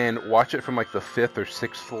 and watch it from the 5th or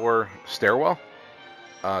 6th floor stairwell.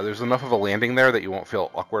 There's enough of a landing there that you won't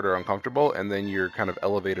feel awkward or uncomfortable, and then you're kind of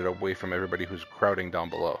elevated away from everybody who's crowding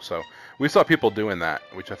down below. So we saw people doing that,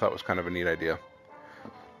 which I thought was kind of a neat idea.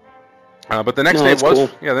 But the next day was cool.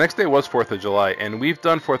 The next day was 4th of July, and we've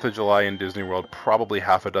done 4th of July in Disney World probably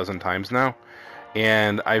half a dozen times now.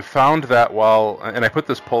 And I found that and I put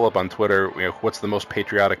this poll up on Twitter, what's the most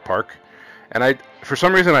patriotic park? And for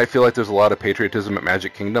some reason I feel like there's a lot of patriotism at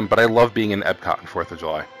Magic Kingdom, but I love being in Epcot on 4th of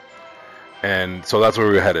July. And so that's where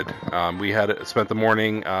we were headed. We had spent the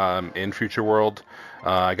morning in Future World.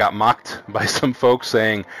 I got mocked by some folks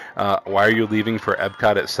saying, "Why are you leaving for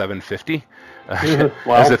Epcot at 7:50?"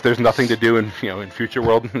 As if there's nothing to do in Future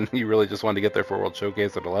World. You really just wanted to get there for World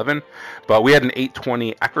Showcase at 11. But we had an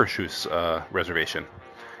 8:20 Akershus reservation,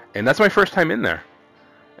 and that's my first time in there.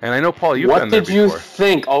 And I know, Paul, you've been there before. What did you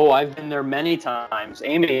think? Oh, I've been there many times.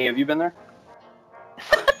 Amy, have you been there?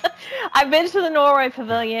 I've been to the Norway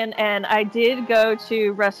Pavilion, and I did go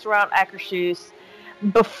to Restaurant Akershus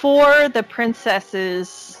before the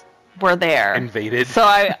princesses were there. Invaded.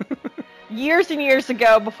 So years and years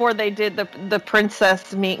ago, before they did the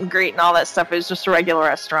princess meet and greet and all that stuff, it was just a regular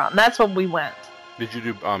restaurant. And that's when we went. Did you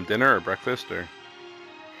do dinner or breakfast? Or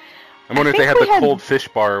I'm wondering if they had the cold fish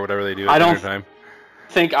bar or whatever they do at dinner time.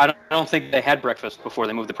 I don't think they had breakfast before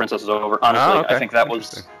they moved the princesses over. Honestly, I think that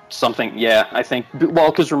was something. Yeah, I think.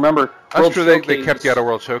 Well, because remember, that's true. They kept you out of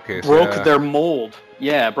World Showcase. Broke their mold.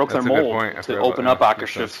 Yeah, broke their mold to open up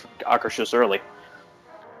Akershus early.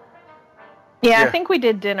 Yeah, I think we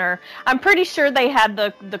did dinner. I'm pretty sure they had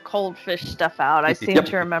the cold fish stuff out. I seem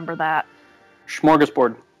to remember that.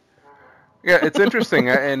 Smorgasbord. Yeah, it's interesting,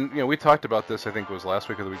 and we talked about this. I think it was last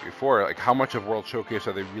week or the week before. Like, how much of World Showcase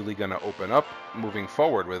are they really going to open up moving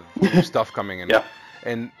forward with new stuff coming in? Yeah.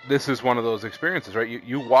 And this is one of those experiences, right?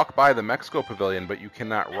 You walk by the Mexico Pavilion, but you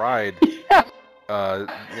cannot ride.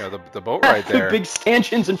 The boat ride there. The big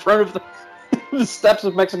stanchions in front of the steps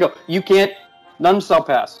of Mexico. You can't. None shall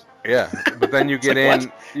pass. Yeah, but then you get in.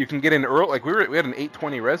 What? You can get in early. Like we had an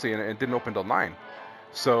 8:20 resi, and it didn't open till 9.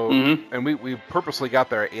 So, and we purposely got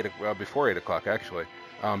there at before 8 o'clock actually,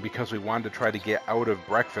 because we wanted to try to get out of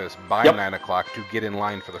breakfast by 9 o'clock to get in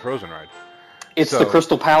line for the Frozen ride. It's the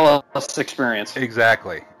Crystal Palace experience.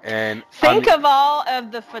 Exactly. And think of all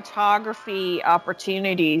of the photography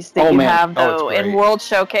opportunities that you have though in World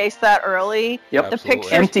Showcase that early. Yep. The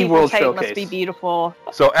pictures people take must be beautiful.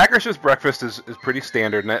 So Akershus breakfast is pretty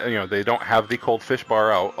standard. They don't have the cold fish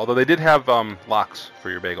bar out, although they did have lox for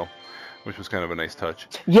your bagel, which was kind of a nice touch.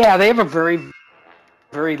 Yeah, they have a very,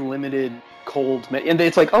 very limited cold, and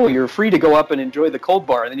it's like, oh, you're free to go up and enjoy the cold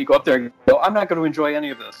bar, and then you go up there and go, I'm not going to enjoy any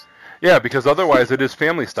of this. Yeah, because otherwise it is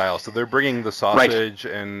family style, so they're bringing the sausage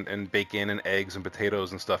and bacon and eggs and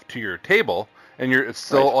potatoes and stuff to your table, and it's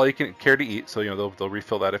still all you can care to eat, so they'll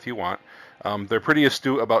refill that if you want. They're pretty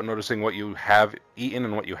astute about noticing what you have eaten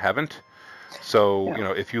and what you haven't. So,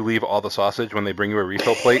 if you leave all the sausage when they bring you a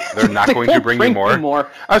refill plate, they're not going to bring you more.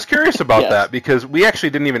 I was curious about that because we actually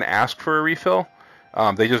didn't even ask for a refill.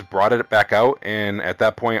 They just brought it back out, and at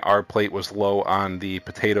that point, our plate was low on the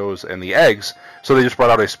potatoes and the eggs, so they just brought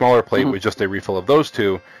out a smaller plate with just a refill of those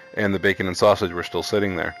two, and the bacon and sausage were still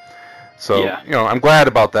sitting there. So, I'm glad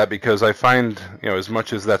about that because I find, as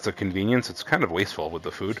much as that's a convenience, it's kind of wasteful with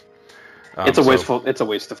the food. It's a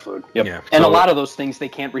waste of food. Yep. Yeah. And a lot of those things they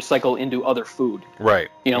can't recycle into other food. Right.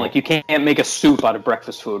 Like you can't make a soup out of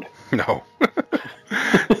breakfast food. No.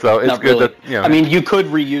 So it's good really. That I mean, you could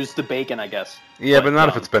reuse the bacon, I guess. Yeah, but not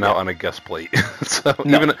if it's been out on a guest plate. So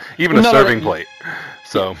even a serving plate.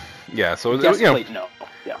 So so guest plate, no.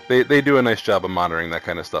 Yeah. They do a nice job of monitoring that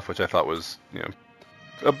kind of stuff, which I thought was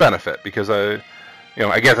a benefit because I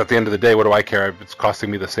guess at the end of the day, what do I care? It's costing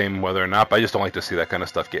me the same whether or not, but I just don't like to see that kind of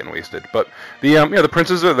stuff getting wasted. But the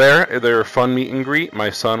princes are there. They're a fun meet and greet. My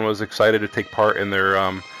son was excited to take part in their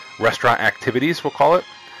restaurant activities, we'll call it.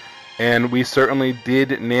 And we certainly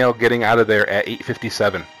did nail getting out of there at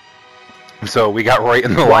 8:57. So we got right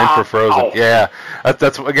in the line for Frozen. Yeah,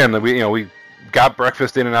 that's again, we got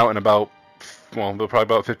breakfast in and out in probably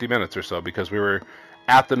about 50 minutes or so because we were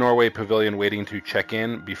at the Norway Pavilion waiting to check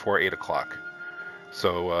in before 8 o'clock.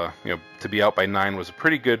 So, to be out by 9 was a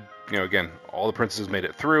pretty good, again, all the princesses made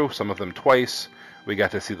it through, some of them twice. We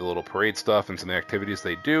got to see the little parade stuff and some of the activities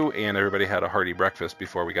they do, and everybody had a hearty breakfast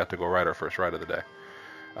before we got to go ride our first ride of the day.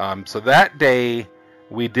 So that day,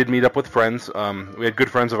 we did meet up with friends. We had good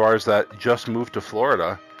friends of ours that just moved to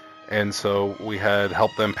Florida, and so we had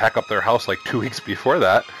helped them pack up their house like 2 weeks before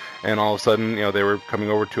that, and all of a sudden, they were coming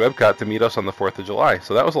over to Epcot to meet us on the 4th of July.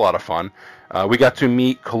 So that was a lot of fun. We got to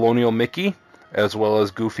meet Colonial Mickey, as well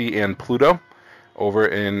as Goofy and Pluto over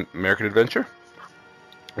in American Adventure,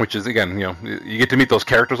 which is, again, you get to meet those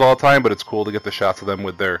characters all the time, but it's cool to get the shots of them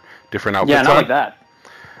with their different outfits on. Yeah, not like that.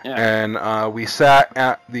 Yeah. And we sat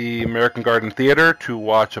at the American Garden Theater to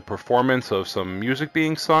watch a performance of some music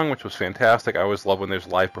being sung, which was fantastic. I always love when there's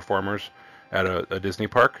live performers at a Disney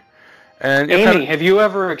park. And Amy, have you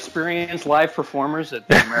ever experienced live performers at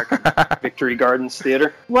the American Victory Gardens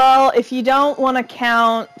Theater? Well, if you don't want to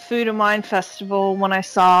count Food and Wine Festival, when I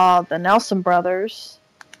saw the Nelson Brothers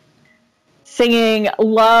singing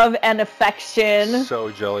 "Love and Affection."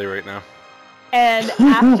 So jelly right now. And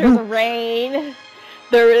After the Rain.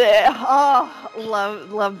 Love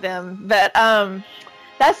them. But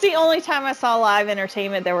that's the only time I saw live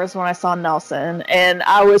entertainment. There was when I saw Nelson, and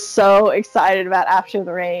I was so excited about After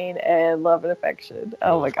the Rain and Love and Affection.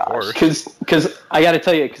 Oh my gosh! Because I got to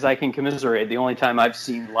tell you, because I can commiserate. The only time I've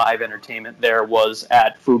seen live entertainment there was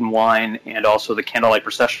at Food and Wine, and also the Candlelight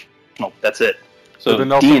Processional. That's it. So the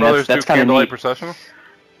Nelson Brothers do Candlelight Processional?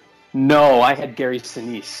 No, I had Gary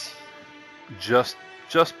Sinise. Just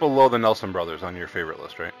below the Nelson Brothers on your favorite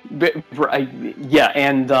list, right? Yeah,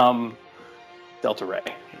 and Delta Ray.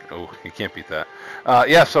 Oh, you can't beat that.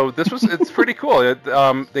 Yeah, so it's pretty cool.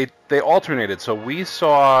 They alternated. So we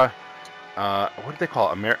saw, what did they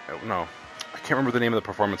call it? No, I can't remember the name of the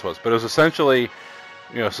performance was, but it was essentially,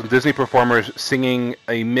 some Disney performers singing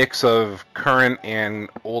a mix of current and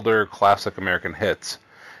older classic American hits.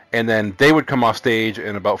 And then they would come off stage,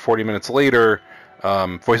 and about 40 minutes later,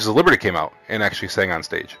 Voices of Liberty came out and actually sang on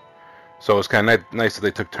stage. So it was kind of nice that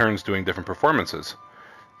they took turns doing different performances.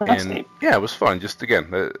 That's neat. Yeah, it was fun. Just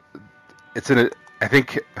again, I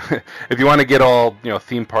think if you want to get all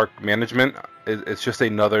theme park management, it's just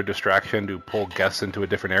another distraction to pull guests into a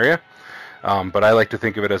different area. But I like to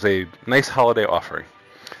think of it as a nice holiday offering.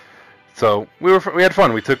 So we had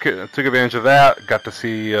fun. We took advantage of that. Got to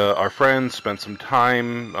see our friends. Spent some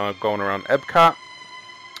time going around Epcot,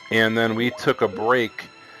 and then we took a break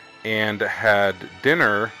and had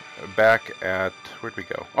dinner back at, where'd we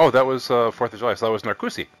go? Oh, that was 4th of July, so that was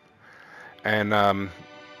Narcoossee. And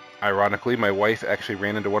ironically, my wife actually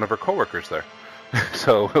ran into one of her coworkers there.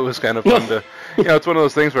 So it was kind of fun to, it's one of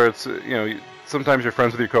those things where it's, sometimes you're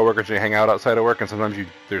friends with your coworkers and you hang out outside of work, and sometimes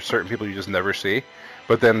there's certain people you just never see.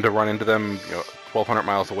 But then to run into them, 1,200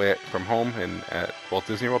 miles away from home and at Walt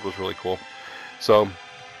Disney World was really cool. So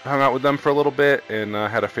hung out with them for a little bit and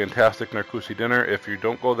had a fantastic Narcoossee dinner. If you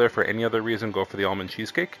don't go there for any other reason, go for the almond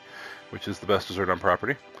cheesecake, which is the best dessert on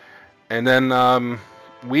property. And then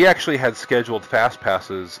we actually had scheduled fast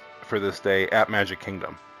passes for this day at Magic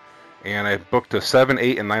Kingdom. And I booked a 7,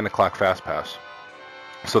 8, and 9 o'clock fast pass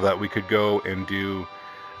so that we could go and do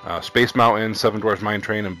Space Mountain, Seven Dwarfs Mine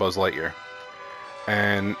Train, and Buzz Lightyear.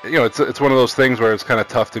 And, it's one of those things where it's kind of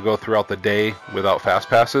tough to go throughout the day without fast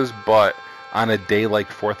passes, but on a day like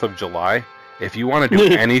 4th of July, if you want to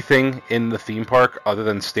do anything in the theme park other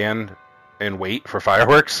than stand and wait for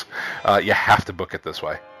fireworks, you have to book it this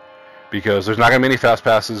way. Because there's not going to be any fast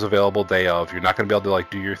passes available day of. You're not going to be able to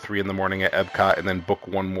do your 3 in the morning at Epcot and then book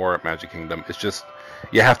one more at Magic Kingdom. It's just,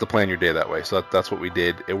 you have to plan your day that way. So that's what we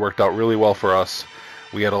did. It worked out really well for us.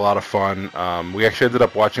 We had a lot of fun. We actually ended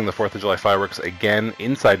up watching the 4th of July fireworks again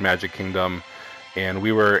inside Magic Kingdom, and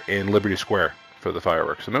we were in Liberty Square for the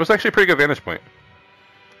fireworks. And it was actually a pretty good vantage point.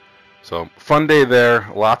 So, fun day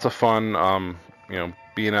there. Lots of fun,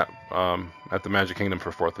 being at the Magic Kingdom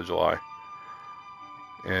for 4th of July.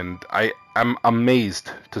 And I'm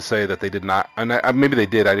amazed to say that they did not, and maybe they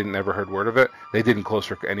did, I didn't ever heard word of it, they didn't close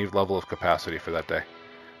for any level of capacity for that day.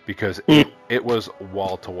 Because it was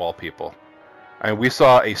wall-to-wall people. And we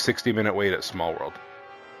saw a 60-minute wait at Small World.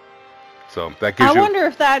 So that gives I wonder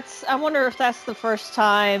if that's the first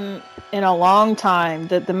time in a long time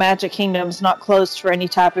that the Magic Kingdom's not closed for any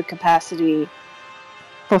type of capacity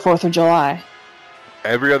for 4th of July.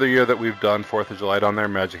 Every other year that we've done 4th of July down there,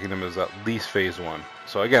 Magic Kingdom is at least phase 1.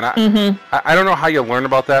 So again, I don't know how you learn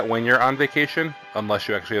about that when you're on vacation, unless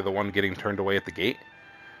you actually are the one getting turned away at the gate.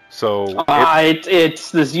 So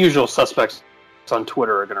it's this usual suspects on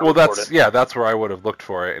Twitter are going to report it. Yeah, that's where I would have looked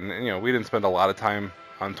for it. And we didn't spend a lot of time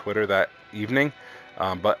on Twitter that evening,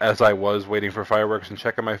 but as I was waiting for fireworks and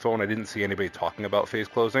checking my phone, I didn't see anybody talking about phase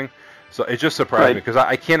closing. So it just surprised me because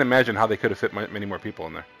I can't imagine how they could have fit many more people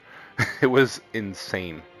in there. It was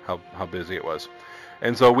insane how busy it was.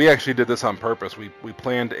 And so we actually did this on purpose. We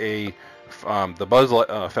planned the Buzz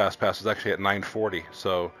Fast Pass was actually at 9:40.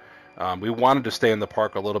 So we wanted to stay in the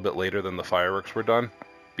park a little bit later than the fireworks were done,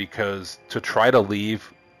 because to try to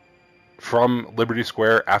leave from Liberty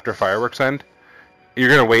Square after fireworks end, you're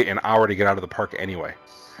going to wait an hour to get out of the park anyway.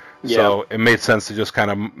 Yeah. So it made sense to just kind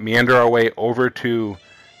of meander our way over to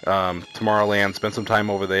Tomorrowland, spend some time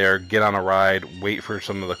over there, get on a ride, wait for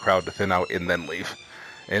some of the crowd to thin out, and then leave.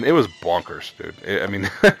 And it was bonkers, dude. I mean,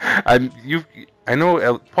 I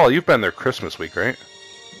know, Paul, you've been there Christmas week, right?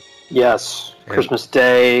 Yes, Christmas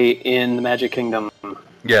Day in the Magic Kingdom.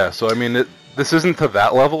 Yeah, so I mean, this isn't to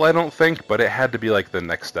that level, I don't think, but it had to be like the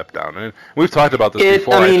next step down. And we've talked about this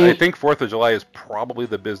before. I think 4th of July is probably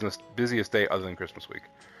the busiest day other than Christmas week.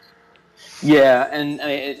 Yeah, and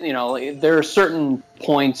there are certain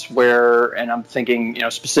points where, and I'm thinking,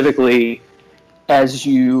 specifically as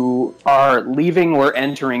you are leaving or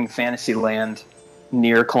entering Fantasyland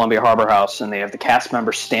near Columbia Harbor House, and they have the cast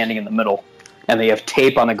members standing in the middle, and they have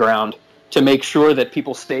tape on the ground to make sure that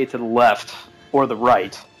people stay to the left or the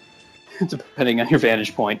right, depending on your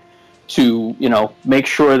vantage point, to, you know, make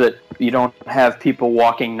sure that you don't have people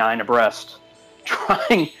walking 9 abreast,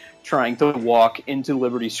 trying to walk into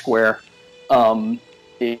Liberty Square. When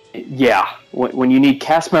you need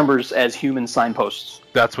cast members as human signposts.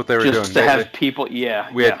 That's what they were doing. Just to have people, We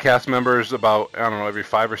had cast members about, I don't know, every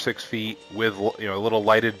 5 or 6 feet with, you know, little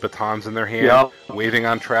lighted batons in their hand, waving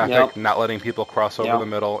on traffic, not letting people cross over the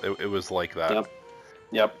middle. It was like that.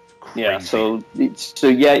 Yep. Crazy. Yeah.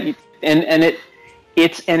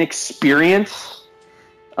 It's an experience.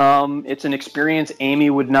 It's an experience Amy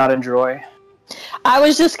would not enjoy. I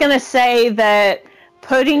was just gonna say that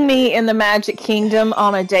putting me in the Magic Kingdom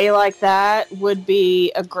on a day like that would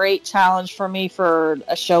be a great challenge for me for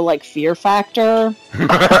a show like Fear Factor.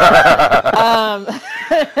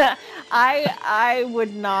 I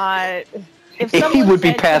would not. If he would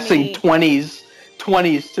be passing 20s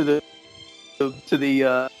to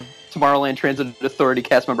the Tomorrowland Transit Authority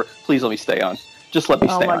cast member. Please let me stay on. Just let me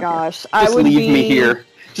stay on. Oh my gosh, Just leave me here.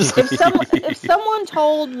 If someone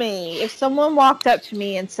told me, if someone walked up to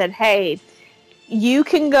me and said, "Hey, you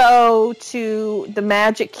can go to the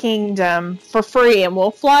Magic Kingdom for free, and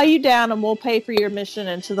we'll fly you down, and we'll pay for your admission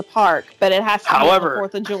into the park, but it has to be on the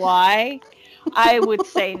 4th of July," I would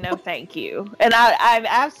say no, thank you. And I'm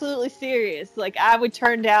absolutely serious. Like, I would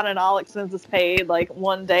turn down an all expenses paid, like,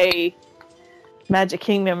 one day Magic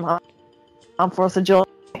Kingdom on 4th of July.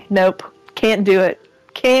 Nope, can't do it.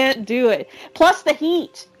 Can't do it. Plus the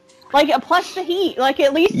heat. Like, at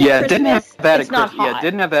least at Christmas, didn't have that it's not hot. Yeah,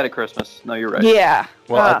 didn't have that at Christmas. No, you're right. Yeah.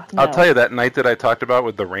 Well, I'll tell you, that night that I talked about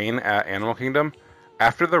with the rain at Animal Kingdom,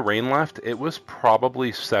 after the rain left, it was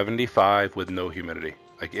probably 75 with no humidity.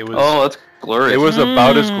 Like, it was. Oh, that's glorious. It was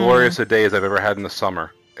about as glorious a day as I've ever had in the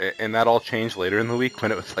summer. And that all changed later in the week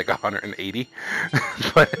when it was like 180.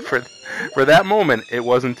 But for that moment, it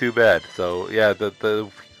wasn't too bad. So, yeah,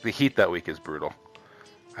 the heat that week is brutal.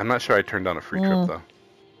 I'm not sure I turned down a free trip, though.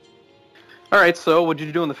 All right, so what did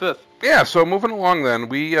you do on the 5th? Yeah, so moving along then,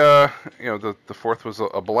 we, the 4th was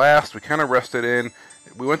a blast. We kind of rested in.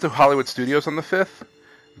 We went to Hollywood Studios on the 5th.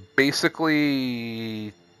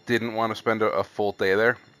 Basically, didn't want to spend a full day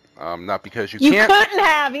there. Not because you can't. You couldn't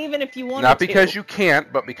have, even if you wanted to. Not because you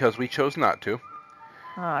can't, but because we chose not to.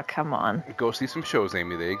 Oh, come on. Go see some shows,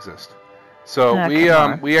 Amy. They exist. So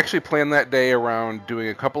we actually planned that day around doing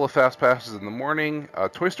a couple of fast passes in the morning.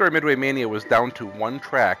 Toy Story Midway Mania was down to 1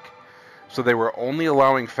 track, so they were only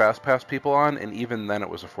allowing fast pass people on, and even then it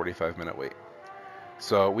was a 45-minute wait.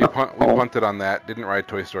 So we punted on that. Didn't ride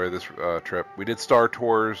Toy Story this trip. We did Star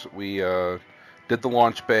Tours. We did the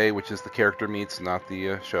Launch Bay, which is the character meets, not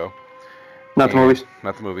the show. Not the movies.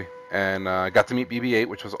 Not the movie. And got to meet BB-8,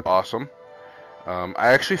 which was awesome. I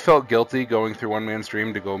actually felt guilty going through One Man's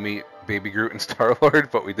Dream to go meet Baby Groot and Star-Lord,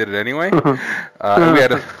 but we did it anyway. And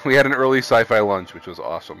we had an early sci-fi lunch, which was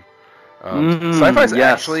awesome. Sci-fi is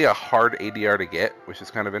actually a hard ADR to get, which is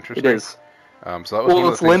kind of interesting. It is. So that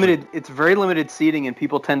was it's limited. It's very limited seating, and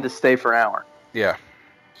people tend to stay for an hour. Yeah.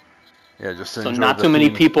 Yeah, just so not too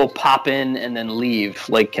many people pop in and then leave,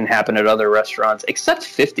 like can happen at other restaurants, except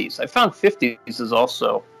 50s. I found 50s is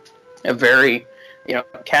also a very,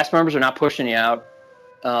 cast members are not pushing you out.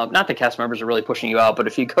 Not that cast members are really pushing you out, but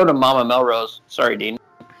if you go to Mama Melrose, sorry, Dean,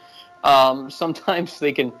 sometimes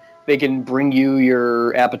they can bring you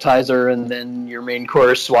your appetizer and then your main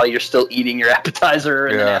course while you're still eating your appetizer,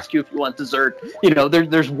 and then ask you if you want dessert.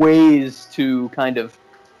 There's ways to kind of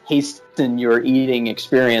hasten your eating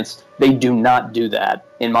experience. They do not do that,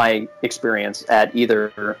 in my experience, at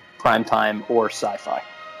either Primetime or Sci-Fi.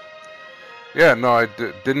 Yeah, no, I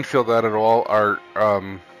didn't feel that at all. Our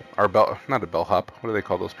not a bellhop. What do they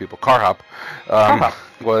call those people? Car hop.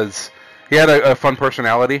 He had a fun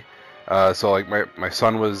personality. So like my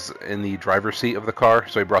son was in the driver's seat of the car,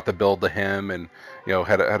 so he brought the bill to him, and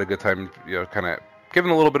had a good time. Kind of giving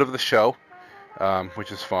a little bit of the show,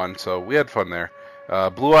 which is fun. So we had fun there.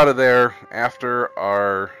 Blew out of there after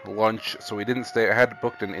our lunch, so we didn't stay. I had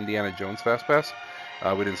booked an Indiana Jones Fast Pass.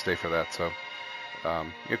 We didn't stay for that, so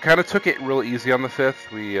kind of took it real easy on the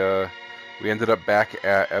 5th. We ended up back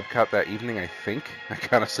at Epcot that evening, I think. I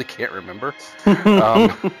honestly can't remember.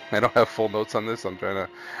 I don't have full notes on this. I'm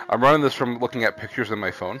running this from looking at pictures on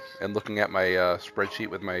my phone and looking at my spreadsheet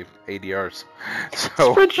with my ADRs.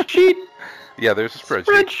 So spreadsheet. Yeah, there's a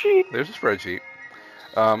spreadsheet. There's a spreadsheet.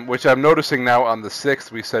 Which I'm noticing now on the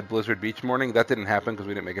 6th, we said Blizzard Beach morning. That didn't happen because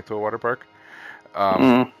we didn't make it to a water park.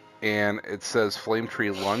 and it says Flame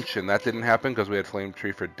Tree lunch, and that didn't happen because we had Flame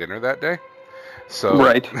Tree for dinner that day. So,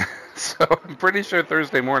 right. So I'm pretty sure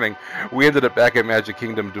Thursday morning we ended up back at Magic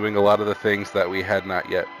Kingdom doing a lot of the things that we had not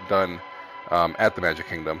yet done at the Magic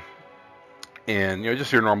Kingdom. And,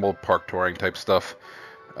 just your normal park touring type stuff.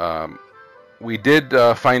 We did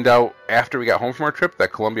find out after we got home from our trip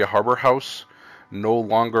that Columbia Harbor House no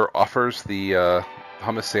longer offers the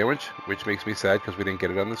hummus sandwich, which makes me sad because we didn't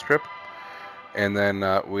get it on this trip. And then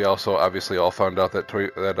we also obviously all found out that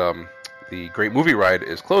the Great Movie Ride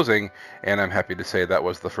is closing, and I'm happy to say that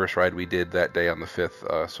was the first ride we did that day on the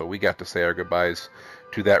 5th. So we got to say our goodbyes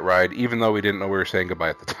to that ride, even though we didn't know we were saying goodbye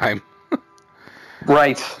at the time.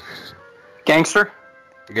 Right. Gangster?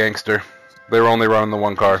 Gangster. They were only running the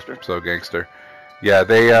one car, Gangster. So Gangster. Yeah,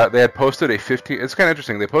 they had posted a 15... It's kind of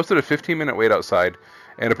interesting. They posted a 15-minute wait outside,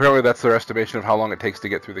 and apparently that's their estimation of how long it takes to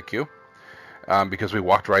get through the queue, because we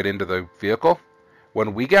walked right into the vehicle.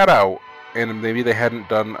 When we got out, and maybe they hadn't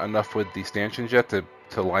done enough with the stanchions yet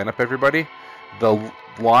to line up everybody, the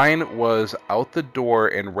line was out the door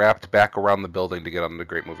and wrapped back around the building to get on the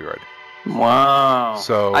Great Movie Ride. Wow.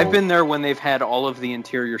 So I've been there when they've had all of the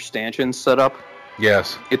interior stanchions set up.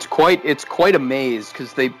 Yes. It's quite a maze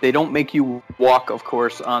because they don't make you walk, of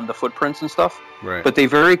course, on the footprints and stuff. Right. But they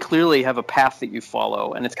very clearly have a path that you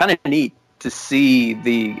follow, and it's kind of neat to see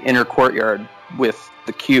the inner courtyard with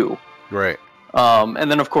the queue. Right.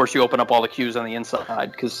 And then, of course, you open up all the queues on the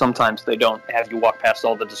inside because sometimes they don't have you walk past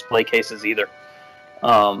all the display cases either.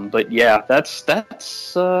 But yeah, that's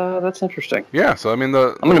interesting. Yeah, so I mean,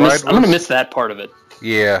 I'm gonna miss that part of it.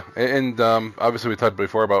 Yeah, and obviously we talked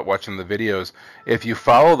before about watching the videos. If you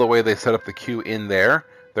follow the way they set up the queue in there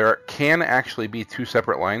can actually be two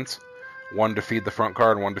separate lines, one to feed the front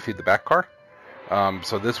car and one to feed the back car.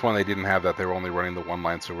 So this one they didn't have that; they were only running the one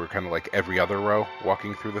line, so we're kind of like every other row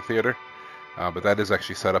walking through the theater. But that is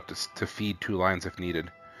actually set up to feed two lines if needed.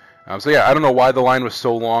 So yeah, I don't know why the line was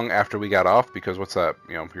so long after we got off, because what's that?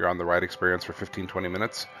 You're on the ride experience for 15-20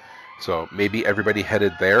 minutes. So maybe everybody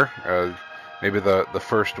headed there. Maybe the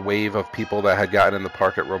first wave of people that had gotten in the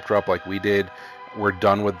park at Rope Drop like we did were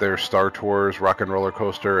done with their Star Tours, Rock and Roller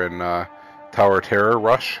Coaster, and Tower of Terror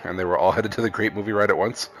rush, and they were all headed to the Great Movie Ride at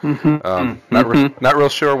once. Not real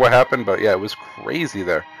sure what happened, but yeah, it was crazy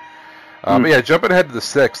there. But yeah, jumping ahead to the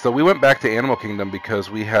 6th, so we went back to Animal Kingdom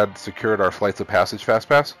because we had secured our Flights of Passage Fast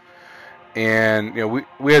Pass. And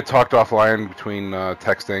we had talked offline between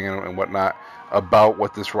texting and whatnot about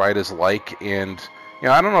what this ride is like, and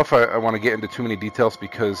I don't know if I want to get into too many details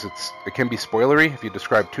because it can be spoilery if you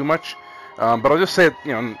describe too much. But I'll just say,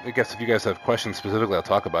 I guess if you guys have questions specifically, I'll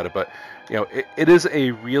talk about it. But it is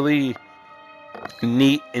a really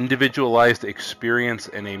neat, individualized experience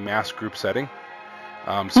in a mass group setting.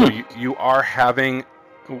 So you are having,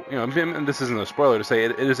 and this isn't a spoiler to say,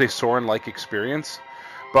 it is a Soarin'-like experience.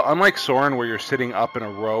 But unlike Soarin', where you're sitting up in a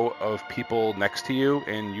row of people next to you,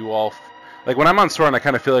 and you all, like when I'm on Soarin', I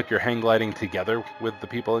kind of feel like you're hang gliding together with the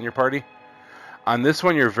people in your party. On this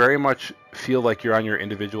one, you're very much feel like you're on your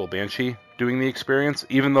individual Banshee doing the experience,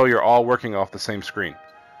 even though you're all working off the same screen.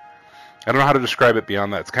 I don't know how to describe it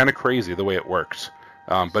beyond that. It's kind of crazy the way it works.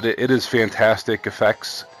 But it is fantastic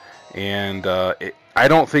effects, and I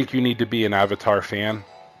don't think you need to be an Avatar fan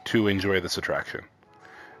to enjoy this attraction.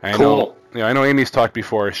 Cool. I know Amy's talked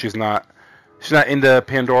before. She's not into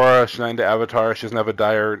Pandora. She's not into Avatar. She doesn't have a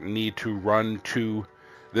dire need to run to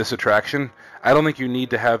this attraction. I don't think you need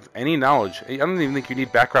to have any knowledge. I don't even think you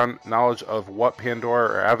need background knowledge of what Pandora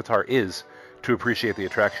or Avatar is to appreciate the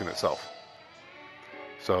attraction itself.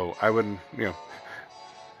 So I wouldn't,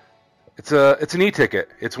 it's an e-ticket.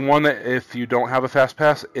 It's one that if you don't have a fast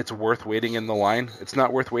pass, it's worth waiting in the line. It's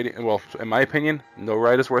not worth waiting. Well, in my opinion, no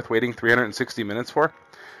ride is worth waiting 360 minutes for,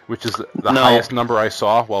 which is the highest number I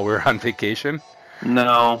saw while we were on vacation.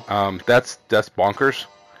 No. That's bonkers.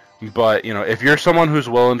 But, if you're someone who's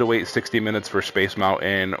willing to wait 60 minutes for Space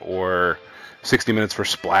Mountain or 60 minutes for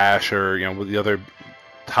Splash or, with the other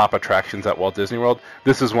top attractions at Walt Disney World,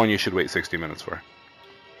 this is one you should wait 60 minutes for.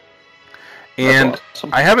 And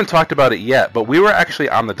awesome. I haven't talked about it yet, but we were actually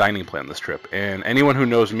on the dining plan this trip. And anyone who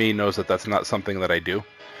knows me knows that that's not something that I do.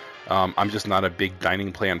 I'm just not a big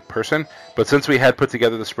dining plan person. But since we had put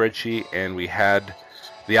together the spreadsheet and we had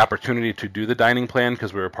the opportunity to do the dining plan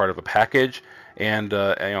because we were part of a package, and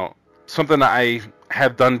something that I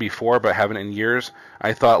have done before but haven't in years,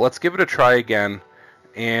 I thought let's give it a try again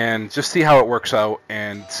and just see how it works out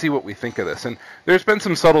and see what we think of this. And there's been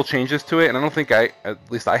some subtle changes to it, and I don't think at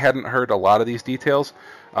least I hadn't heard a lot of these details.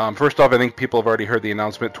 First off, I think people have already heard the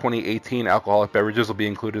announcement. 2018 alcoholic beverages will be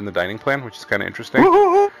included in the dining plan, which is kind of interesting. In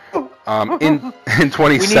 2017,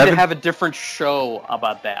 we need to have a different show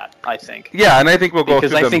about that, I think. Yeah, and I think we'll go through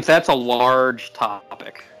because I think that's a large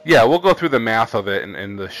topic. Yeah, we'll go through the math of it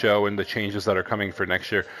in the show and the changes that are coming for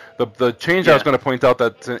next year. The change I was going to point out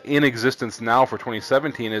that's in existence now for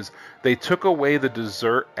 2017 is they took away the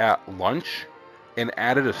dessert at lunch and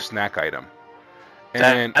added a snack item.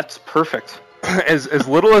 And that's perfect. As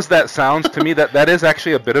little as that sounds to me, that is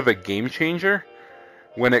actually a bit of a game changer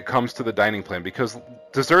when it comes to the dining plan, because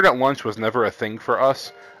dessert at lunch was never a thing for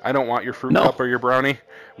us. I don't want your fruit cup or your brownie.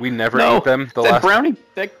 We never ate them. That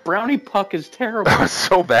brownie puck is terrible. It's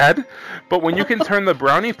so bad. But when you can turn the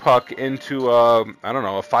brownie puck into a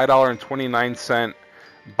 $5.29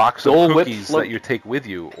 box of cookies that you take with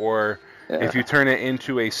you, or if you turn it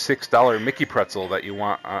into a $6 Mickey pretzel that you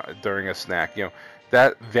want during a snack,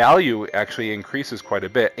 that value actually increases quite a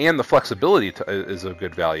bit, and the flexibility is a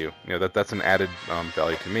good value. That's an added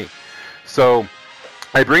value to me. So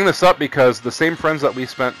I bring this up because the same friends that we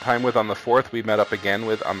spent time with on the 4th, we met up again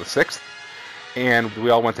with on the 6th, and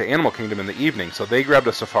we all went to Animal Kingdom in the evening. So they grabbed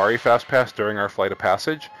a Safari Fast Pass during our flight of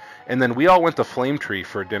passage, and then we all went to Flame Tree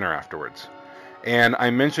for dinner afterwards. And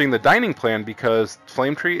I'm mentioning the dining plan because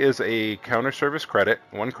Flame Tree is a counter service credit,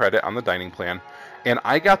 1 credit on the dining plan. And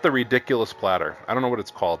I got the ridiculous platter. I don't know what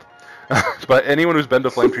it's called. But anyone who's been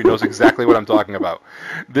to Flame Tree knows exactly what I'm talking about.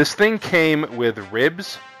 This thing came with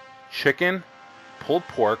ribs, chicken, pulled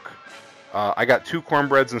pork. I got 2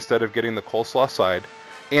 cornbreads instead of getting the coleslaw side,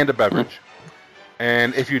 and a beverage.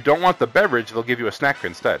 And if you don't want the beverage, they'll give you a snack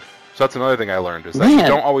instead. So that's another thing I learned, is that you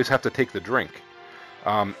don't always have to take the drink.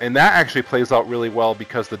 And that actually plays out really well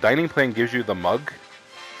because the dining plan gives you the mug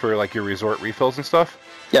for like your resort refills and stuff.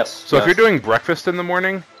 Yes. So if you're doing breakfast in the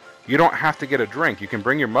morning, you don't have to get a drink. You can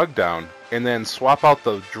bring your mug down and then swap out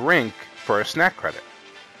the drink for a snack credit.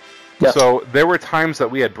 Yes. So there were times that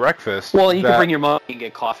we had breakfast. Well, you can bring your mug and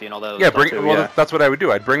get coffee and all that. That's what I would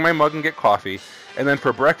do. I'd bring my mug and get coffee, and then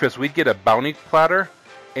for breakfast we'd get a bounty platter,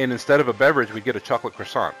 and instead of a beverage, we'd get a chocolate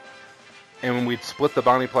croissant. And we'd split the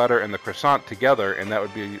bounty platter and the croissant together, and that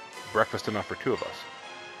would be breakfast enough for 2 of us.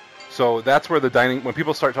 So that's where when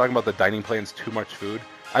people start talking about the dining plan's too much food,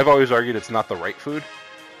 I've always argued it's not the right food.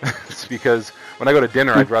 It's because when I go to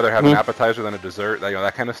dinner, I'd rather have an appetizer than a dessert,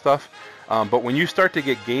 that kind of stuff. But when you start to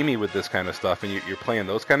get gamey with this kind of stuff and you're playing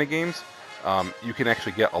those kind of games, you can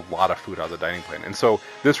actually get a lot of food out of the dining plan. And so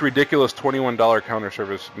this ridiculous $21 counter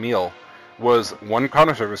service meal was 1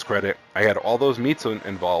 counter service credit. I had all those meats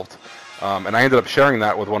involved, and I ended up sharing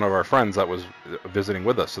that with one of our friends that was visiting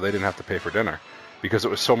with us, so they didn't have to pay for dinner because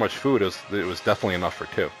it was so much food. It was definitely enough for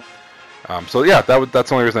 2. So yeah, that's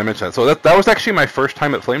the only reason I mentioned that. So that was actually my first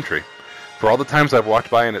time at Flame Tree. For all the times I've walked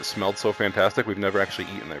by and it smelled so fantastic, we've never actually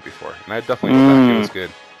eaten there before, and I'd definitely go back. It was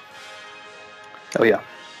good. Oh yeah.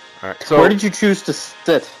 All right. So where did you choose to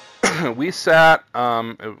sit? We sat.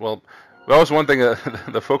 Well, that was one thing.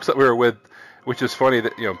 The folks that we were with, which is funny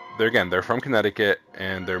that they're from Connecticut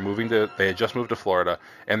and they had just moved to Florida,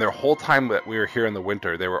 and their whole time that we were here in the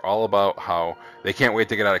winter, they were all about how they can't wait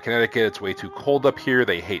to get out of Connecticut. It's way too cold up here.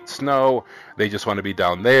 They hate snow. They just want to be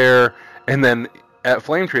down there. And then at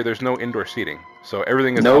Flame Tree, there's no indoor seating, so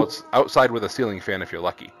everything is outside with a ceiling fan if you're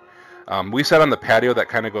lucky. We sat on the patio that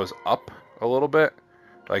kind of goes up a little bit,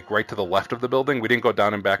 like right to the left of the building. We didn't go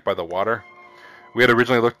down and back by the water. We had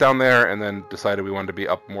originally looked down there and then decided we wanted to be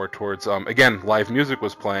up more towards, again, live music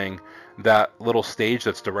was playing. That little stage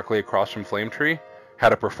that's directly across from Flame Tree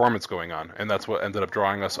had a performance going on, and that's what ended up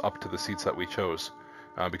drawing us up to the seats that we chose,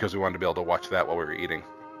 because we wanted to be able to watch that while we were eating,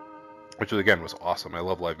 which again was awesome. I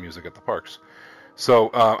love live music at the parks.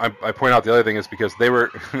 So I point out the other thing is because they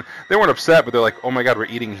weren't upset, but they're like, oh my god, we're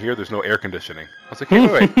eating here, there's no air conditioning. I was like, hey,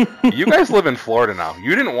 wait. You guys live in Florida now.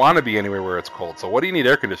 You didn't want to be anywhere where it's cold, so what do you need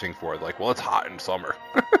air conditioning for? They're like, well, it's hot in summer.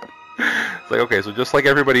 It's like, okay, so just like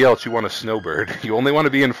everybody else, you want a snowbird. You only want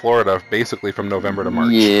to be in Florida basically from November to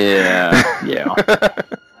March. Yeah, yeah.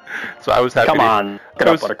 So I was happy. Come on, get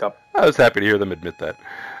up, Buttercup. I was happy to hear them admit that.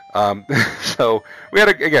 So we had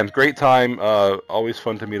again great time. Always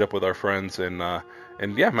fun to meet up with our friends, and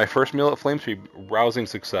yeah, my first meal at Flame Tree, rousing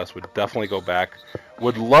success. Would definitely go back.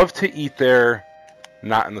 Would love to eat there,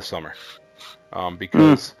 not in the summer,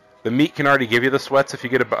 because the meat can already give you the sweats if you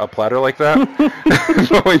get a platter like that.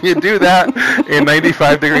 But when you do that in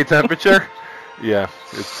 95-degree temperature, yeah,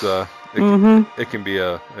 it's it can be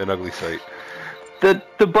an ugly sight.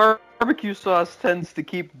 The barbecue sauce tends to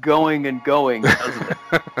keep going and going, doesn't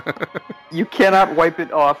it? You cannot wipe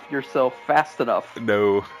it off yourself fast enough.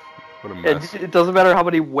 No. What a mess. It doesn't matter how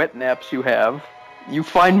many wet naps you have. You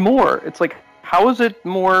find more. It's like, How is it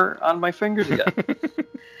more on my fingers again?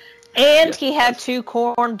 And he had 2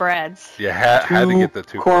 cornbreads. You had to get the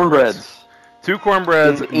 2 cornbreads. 2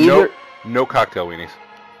 cornbreads, no cocktail weenies.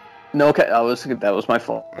 No, that was my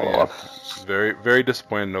fault. Yeah. Very, very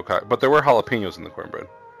disappointed. No cocktail, but there were jalapenos in the cornbread.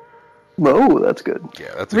 Oh, that's good.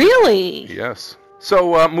 Yeah, that's really good. Yes.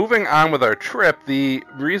 So moving on with our trip, the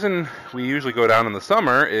reason we usually go down in the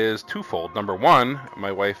summer is twofold. Number one,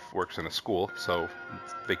 my wife works in a school, so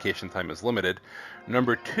vacation time is limited.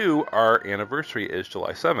 Number two, our anniversary is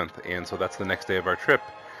July 7th, and so that's the next day of our trip.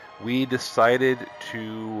 We decided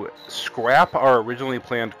to scrap our originally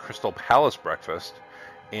planned Crystal Palace breakfast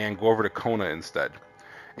and go over to Kona instead.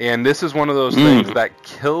 And this is one of those things that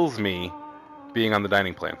kills me being on the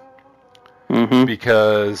dining plan.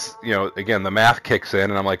 Because, again, the math kicks in,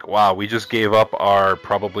 and I'm like, wow, we just gave up our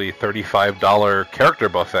probably $35 character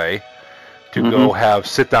buffet to go have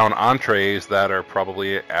sit-down entrees that are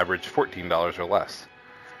probably average $14 or less.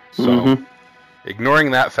 So,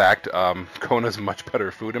 ignoring that fact, Kona's much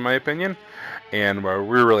better food, in my opinion, and we're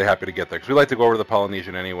really happy to get there, because we like to go over to the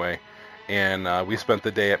Polynesian anyway. And we spent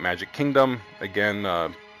the day at Magic Kingdom,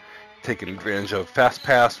 again, taking advantage of Fast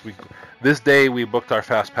Pass. This day we booked our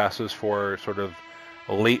Fast Passes for sort of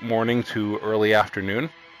late morning to early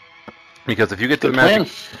afternoon, because if you get to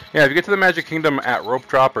the Magic Kingdom at Rope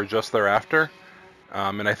Drop or just thereafter,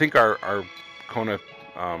 and I think our Kona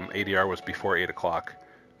ADR was before 8 o'clock,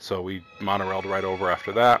 so we monorailed right over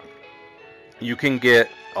after that. You can get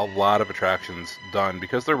a lot of attractions done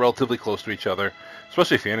because they're relatively close to each other,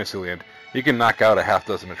 especially Fantasyland. You can knock out a half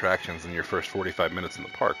dozen attractions in your first 45 minutes in the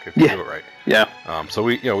park if you do it right. Yeah. So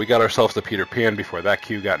we got ourselves to Peter Pan before that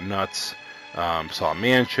queue got nuts. Saw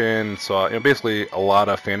Mansion, saw basically a lot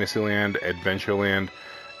of Fantasyland, Adventureland,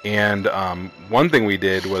 and one thing we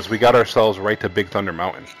did was we got ourselves right to Big Thunder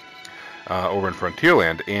Mountain over in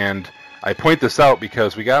Frontierland. And I point this out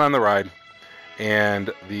because we got on the ride,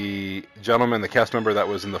 and the gentleman, the cast member that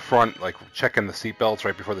was in the front, like checking the seatbelts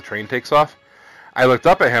right before the train takes off, I looked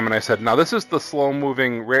up at him and I said, now this is the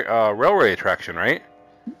slow-moving railway attraction, right?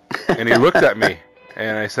 And he looked at me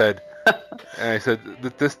and I said,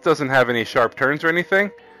 this doesn't have any sharp turns or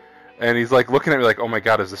anything? And he's like looking at me like, oh my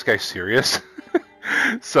God, is this guy serious?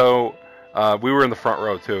 So we were in the front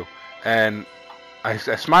row too. And I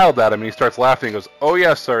smiled at him and he starts laughing. He goes, oh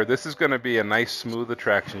yes, sir, this is going to be a nice smooth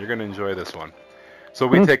attraction. You're going to enjoy this one. So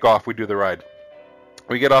we take off, we do the ride.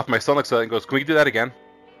 We get off, my son looks at it and goes, can we do that again?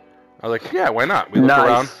 I was like, yeah, why not? We looked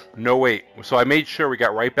around, no wait. So I made sure we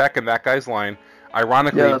got right back in that guy's line.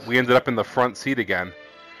 Ironically, we ended up in the front seat again.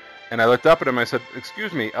 And I looked up at him and I said,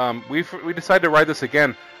 excuse me, we decided to ride this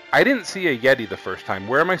again. I didn't see a Yeti the first time.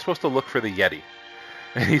 Where am I supposed to look for the Yeti?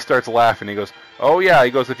 And he starts laughing. He goes, oh yeah. He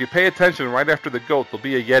goes, if you pay attention, right after the goat, there'll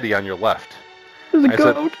be a Yeti on your left. There's a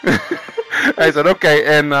goat. I said,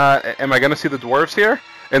 okay, and am I going to see the dwarves here?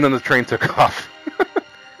 And then the train took off.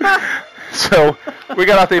 So we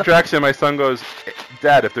got off the attraction. My son goes,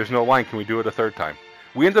 Dad, if there's no line, can we do it a third time?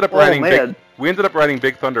 We ended up riding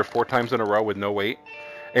Big Thunder 4 times in a row with no wait,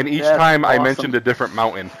 and each time I mentioned a different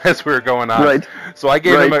mountain as we were going on. Right. So I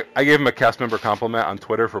gave him a cast member compliment on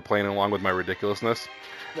Twitter for playing along with my ridiculousness.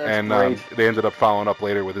 That's great. They ended up following up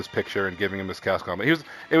later with his picture and giving him his cast compliment.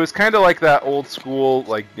 It was kind of like that old school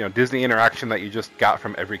Disney interaction that you just got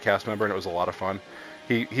from every cast member, and it was a lot of fun.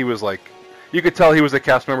 He was like, you could tell he was a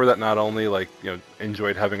cast member that not only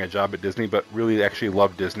enjoyed having a job at Disney, but really actually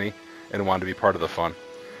loved Disney and wanted to be part of the fun.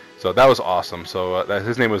 So that was awesome. So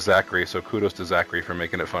his name was Zachary, so kudos to Zachary for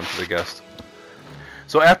making it fun for the guests.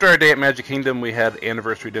 So after our day at Magic Kingdom, we had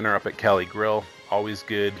anniversary dinner up at Cali Grill. Always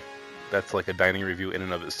good. That's like a dining review in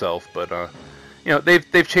and of itself. But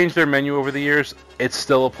they've changed their menu over the years. It's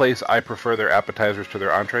still a place I prefer their appetizers to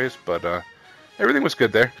their entrees, but everything was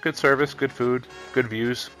good there. Good service, good food, good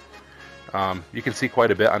views. You can see quite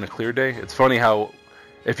a bit on a clear day. It's funny how,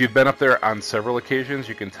 if you've been up there on several occasions,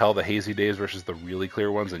 you can tell the hazy days versus the really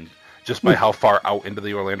clear ones, and just by how far out into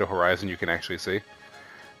the Orlando horizon you can actually see.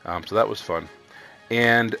 So that was fun.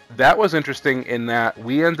 And that was interesting in that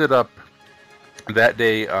we ended up that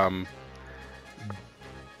day,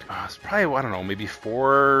 it's probably, I don't know, maybe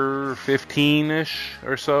 4:15-ish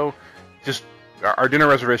or so. Just our dinner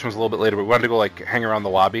reservation was a little bit later, but we wanted to go hang around the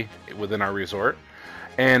lobby within our resort.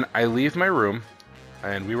 And I leave my room,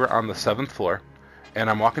 and we were on the 7th floor, and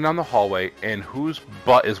I'm walking down the hallway, and whose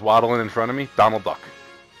butt is waddling in front of me? Donald Duck.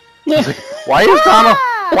 I was like, why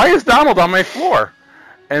is Donald on my floor?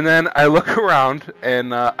 And then I look around,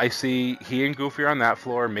 and I see he and Goofy are on that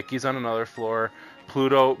floor, Mickey's on another floor,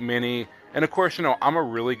 Pluto, Minnie, and of course, I'm a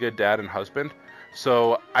really good dad and husband,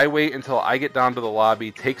 so I wait until I get down to the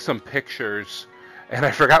lobby, take some pictures, and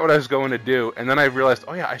I forgot what I was going to do, and then I realized,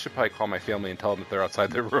 oh yeah, I should probably call my family and tell them that they're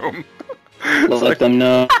outside their room. Let them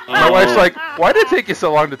know. My wife's like, why did it take you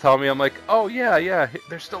so long to tell me? I'm like, oh yeah,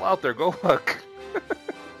 they're still out there. Go look.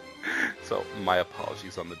 So my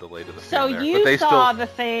apologies on the delay to the film. So there. You saw the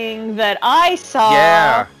thing that I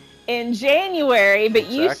saw in January, but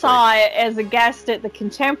you saw it as a guest at the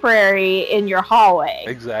Contemporary in your hallway.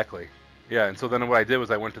 Exactly. Yeah, and so then what I did was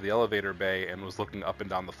I went to the elevator bay and was looking up and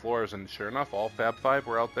down the floors, and sure enough, all Fab Five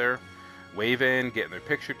were out there waving, getting their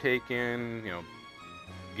picture taken,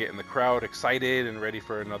 getting the crowd excited and ready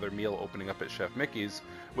for another meal opening up at Chef Mickey's,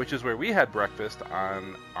 which is where we had breakfast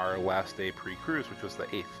on our last day pre-cruise, which was the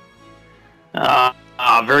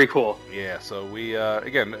 8th. Very cool. Yeah, so we,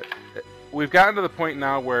 again, we've gotten to the point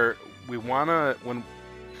now where we want to,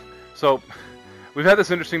 so we've had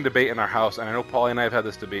this interesting debate in our house, and I know Paulie and I have had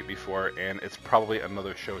this debate before, and it's probably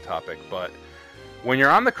another show topic, but when you're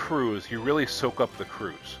on the cruise, you really soak up the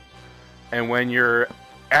cruise. And when you're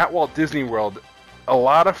at Walt Disney World, a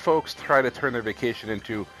lot of folks try to turn their vacation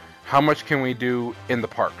into how much can we do in the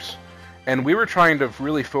parks. And we were trying to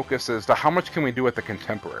really focus as to how much can we do at the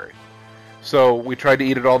Contemporary. So we tried to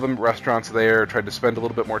eat at all the restaurants there, tried to spend a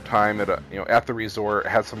little bit more time at at the resort,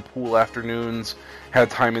 had some pool afternoons, had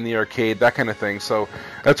time in the arcade, that kind of thing. So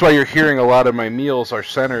that's why you're hearing a lot of my meals are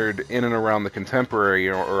centered in and around the Contemporary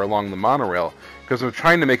or along the monorail, because we're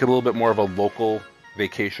trying to make it a little bit more of a local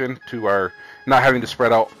vacation to our, not having to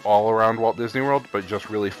spread out all around Walt Disney World, but just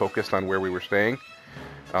really focused on where we were staying.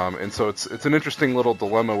 And so it's an interesting little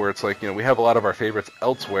dilemma where it's like, we have a lot of our favorites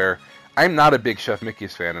elsewhere. I'm not a big Chef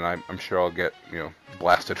Mickey's fan, and I'm sure I'll get,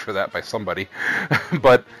 blasted for that by somebody.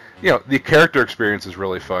 But, the character experience is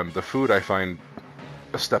really fun. The food I find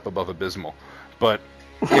a step above abysmal. But,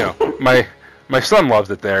 my son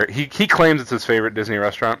loves it there. He claims it's his favorite Disney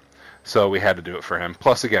restaurant, so we had to do it for him.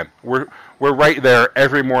 Plus, again, we're right there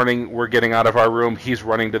every morning. We're getting out of our room. He's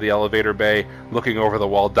running to the elevator bay, looking over the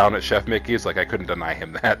wall down at Chef Mickey's. Like, I couldn't deny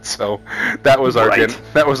him that. So that was our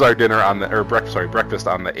dinner on the breakfast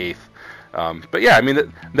on the 8th. But yeah, I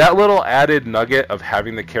mean, that little added nugget of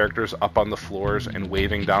having the characters up on the floors and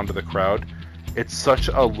waving down to the crowd, it's such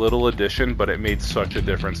a little addition, but it made such a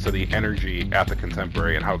difference to the energy at the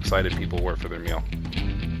Contemporary and how excited people were for their meal.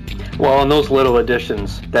 Well, in those little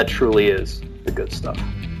additions, that truly is the good stuff.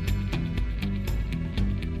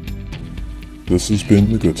 This has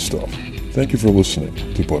been The Good Stuff. Thank you for listening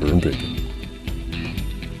to Butter and Bacon.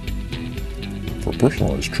 For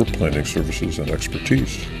personalized trip planning services and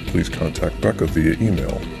expertise, please contact Becca via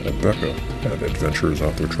email at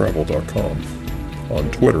becca@adventuresouttheretravel.com, on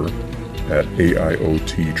Twitter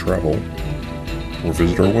 @AIOTtravel, or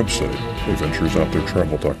visit our website,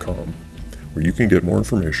 adventuresouttheretravel.com, where you can get more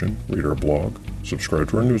information, read our blog, subscribe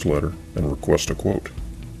to our newsletter, and request a quote.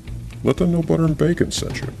 Let them know Butter and Bacon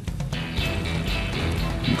sent you.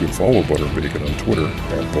 You can follow Butter and Bacon on Twitter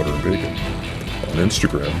 @Butter and Bacon, on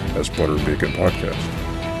Instagram as Butter and Bacon Podcast,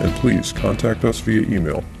 and please contact us via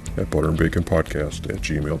email at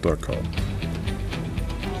butterandbaconpodcast@gmail.com.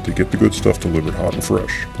 To get the good stuff delivered hot and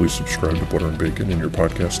fresh, please subscribe to Butter and Bacon in your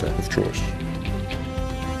podcast app of choice.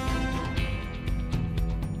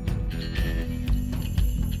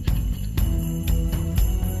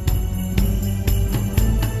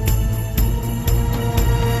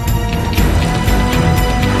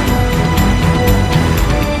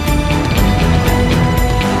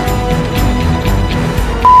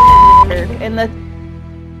 In the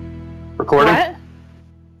recording? What?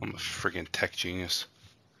 I'm a freaking tech genius.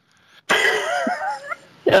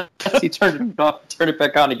 Yeah, he turned it off, turn it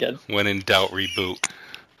back on again. When in doubt, reboot.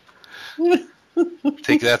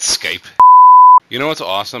 Take that, Skype. You know what's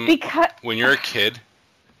awesome? When you're a kid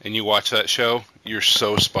and you watch that show, you're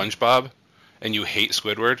so SpongeBob and you hate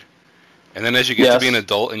Squidward. And then as you get to be an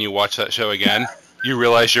adult and you watch that show again, you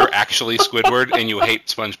realize you're actually Squidward and you hate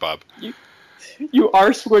SpongeBob. You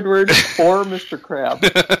are Squidward or Mr. Crab.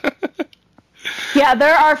 Yeah,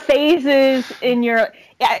 there are phases in your...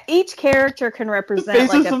 Yeah, each character can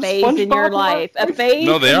represent like a phase in your life. A phase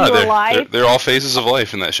in your life. They're all phases of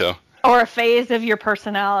life in that show. Or a phase of your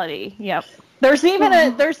personality. Yep. There's even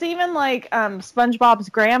like SpongeBob's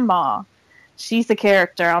grandma. She's a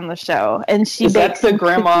character on the show, and that's the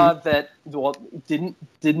grandma that didn't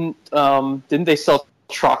they sell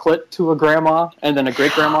chocolate to a grandma and then a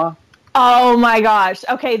great grandma? Oh my gosh.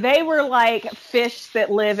 Okay, they were like fish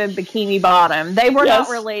that live in Bikini Bottom. They were not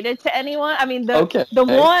related to anyone. I mean, the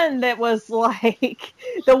one that was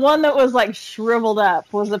like shriveled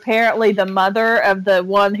up was apparently the mother of the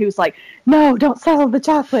one who's like, "No, don't sell the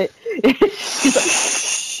chocolate." She's like,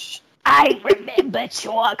 "I remember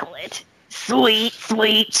chocolate. Sweet,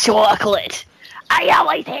 sweet chocolate. I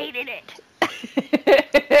always hated it.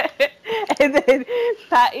 And then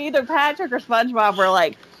either Patrick or SpongeBob were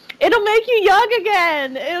like, it'll make you young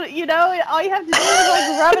again. All you have to do is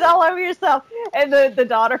like rub it all over yourself. And the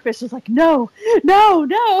daughter fish is like, no.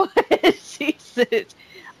 And she says,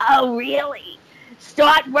 oh, really?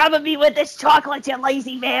 Start rubbing me with this chocolate, you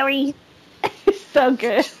lazy Mary. It's so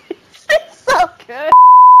good. It's so good.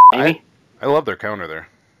 Amy? I love their counter there.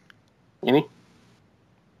 Amy?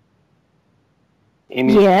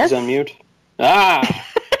 Amy yes? is on mute. Ah!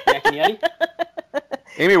 Yak and Yeti?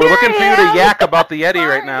 Amy, we're looking for you to yak about the Yeti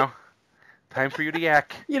right now. Time for you to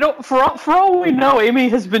yak. For all we know, Amy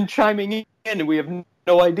has been chiming in and we have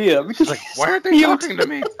no idea. She's like, why aren't they talking to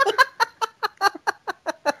me?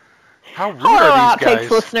 How rude Hello, are these Outtakes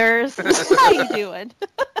guys? listeners. How you doing?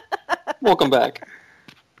 Welcome back.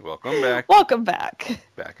 Welcome back. Welcome back.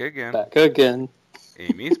 Back again. Back again.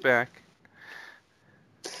 Amy's back.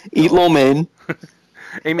 Eat lo mein.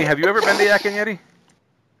 Amy, have you ever been to Yak and Yeti?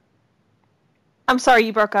 I'm sorry,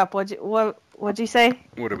 you broke up. What'd you say?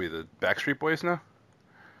 Would it be the Backstreet Boys now?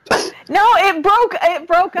 No, it broke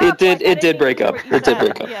up. It did break up. It did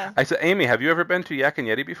break up. Yeah. I said, Amy, have you ever been to Yak and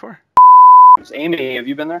Yeti before? Amy, have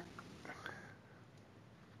you been there?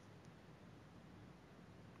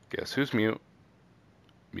 Guess who's mute?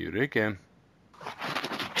 Muted again.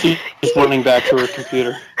 She's running back to her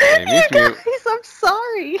computer. Amy's mute. Guys, I'm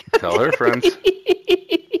sorry. Tell her friends.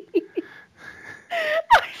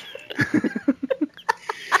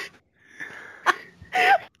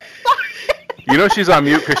 You know she's on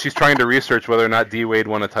mute because she's trying to research whether or not D. Wade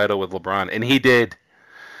won a title with LeBron, and he did.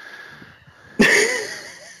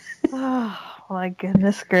 Oh, my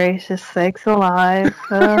goodness gracious sakes alive.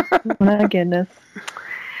 Oh, my goodness.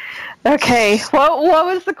 Okay, what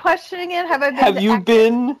was the question again? Have you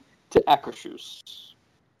been to Akershus?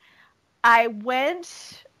 I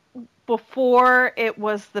went before it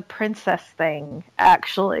was the princess thing,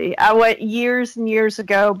 actually. I went years and years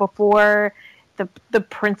ago before the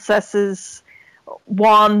princesses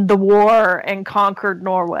won the war and conquered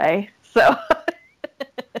Norway. So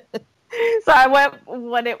so I went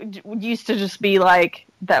when it used to just be like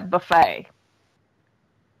that buffet.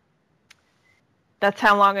 That's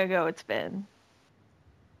how long ago it's been.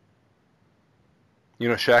 You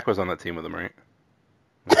know, Shaq was on that team with him, right?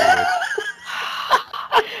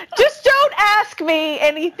 Just don't ask me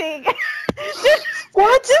anything.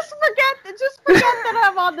 Just forget that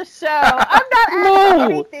I'm on the show. I'm not asking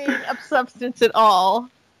anything of substance at all.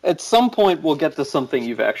 At some point, we'll get to something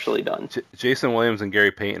you've actually done. Jason Williams and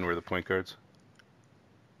Gary Payton were the point guards.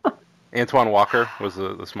 Antoine Walker was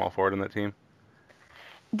the small forward in that team.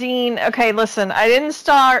 Dean, okay, listen. I didn't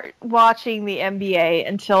start watching the NBA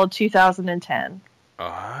until 2010.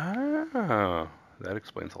 Oh, that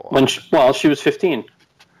explains a lot. When she was 15.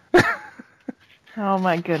 Oh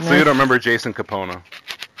my goodness. So you don't remember Jason Capona?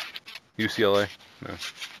 UCLA? No.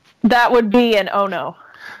 That would be an no.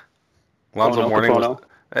 Alonzo Mourning was,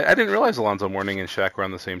 I didn't realize Alonzo Mourning and Shaq were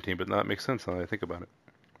on the same team, but that makes sense now that I think about it.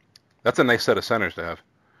 That's a nice set of centers to have.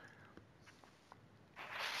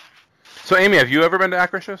 So, Amy, have you ever been to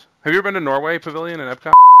Akershus? Have you ever been to Norway Pavilion and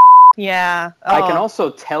Epcot? Yeah. Oh. I can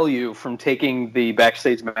also tell you from taking the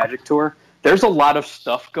Backstage Magic tour, there's a lot of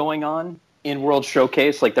stuff going on in World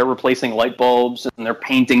Showcase. Like, they're replacing light bulbs, and they're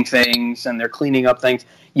painting things, and they're cleaning up things.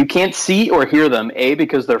 You can't see or hear them, A,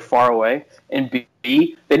 because they're far away, and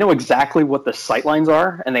B, they know exactly what the sight lines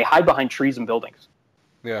are, and they hide behind trees and buildings.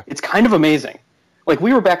 Yeah. It's kind of amazing. Like,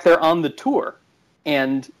 we were back there on the tour,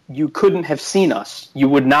 and you couldn't have seen us. You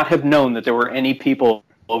would not have known that there were any people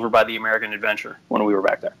over by the American Adventure when we were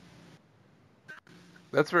back there.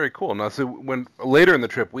 That's very cool. Now, so when later in the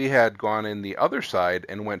trip, we had gone in the other side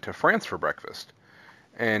and went to France for breakfast.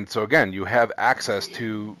 And so, again, you have access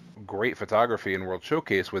to great photography in World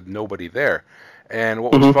Showcase with nobody there. And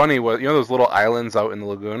what was funny was, you know those little islands out in the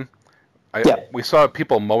lagoon? We saw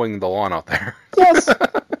people mowing the lawn out there. Yes.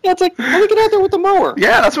 Yeah, it's like, how do we get out there with the mower?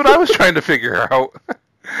 Yeah, that's what I was trying to figure out.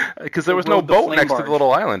 Because there was no boat next to the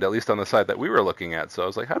little island, at least on the side that we were looking at. So I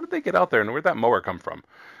was like, how did they get out there, and where'd that mower come from?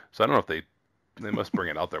 So I don't know if they must bring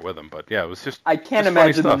it out there with them. But yeah, it was just I can't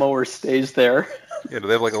imagine the mower stays there. Yeah, do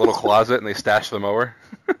they have like a little closet and they stash the mower?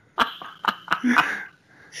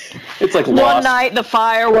 It's like one Lost. night the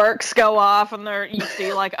fireworks go off and you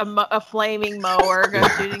see like a flaming mower go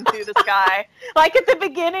shooting through the sky. Like at the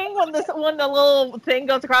beginning when the little thing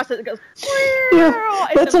goes across it goes. Yeah,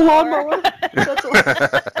 that's a lawnmower.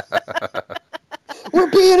 We're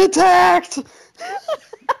being attacked.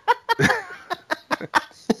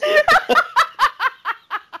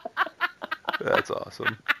 That's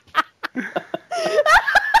awesome.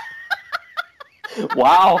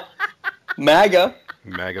 Wow. MAGA.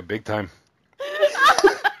 MAGA big time.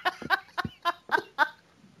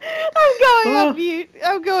 I'm going on mute.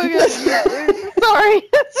 Sorry.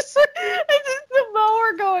 It's just the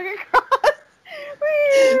mower going across.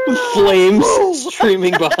 Flames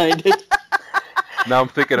streaming behind it. Now I'm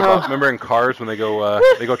thinking about, remember in Cars when they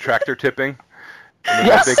go tractor tipping? And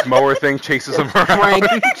that big mower thing chases them around.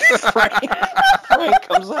 Frank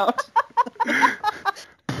comes out.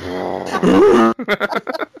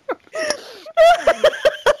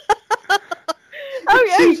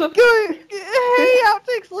 Okay, hey,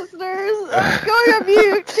 Outtakes listeners. I'm going on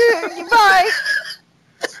mute. Bye.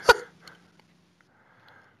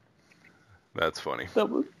 That's funny. That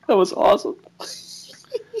was awesome.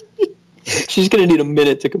 She's going to need a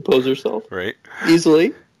minute to compose herself. Right.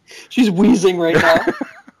 Easily. She's wheezing right now.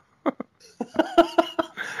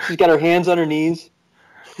 She's got her hands on her knees.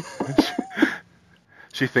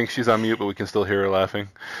 She thinks she's on mute, but we can still hear her laughing.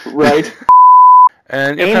 Right.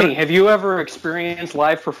 And Amy, have you ever experienced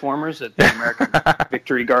live performers at the American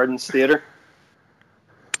Victory Gardens Theater?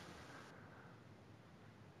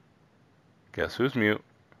 Guess who's mute?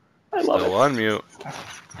 I love Still on mute. Why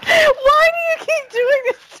do you keep doing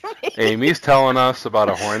this to me? Amy's telling us about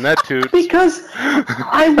a horn that toots. Because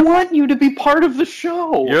I want you to be part of the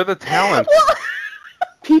show. You're the talent.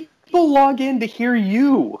 People log in to hear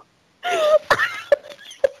you.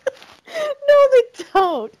 No, they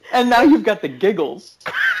don't. And now you've got the giggles.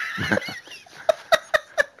 The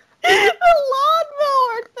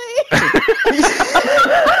lawnmower thing.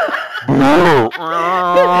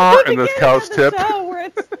 And this cow's tip.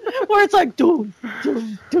 Where it's like, doom,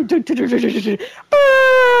 doom, doom, doom, doom, doom, doom, doom, doom. The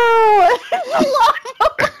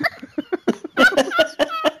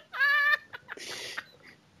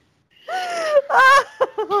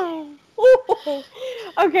lawnmower.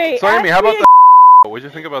 Okay. So, Amy, how about the what'd you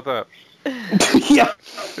think about that? Yeah.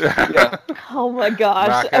 Oh my gosh.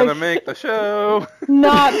 Not gonna make the show.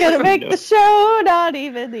 Not gonna make the show, not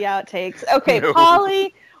even the outtakes. Okay, No.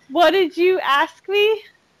 Polly, what did you ask me?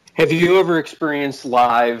 Have you ever experienced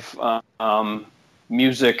live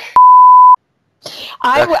music?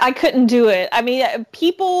 I couldn't do it. I mean,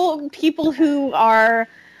 people who are,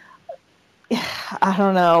 I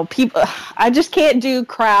don't know, I just can't do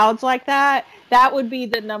crowds like that. That would be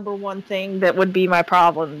the number one thing that would be my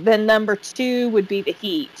problem. Then number two would be the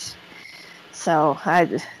heat. So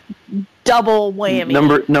double whammy.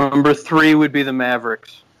 Number three would be the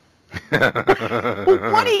Mavericks. What does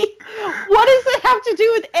it have to do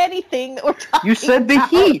with anything that we're talking You said the about?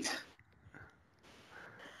 Heat.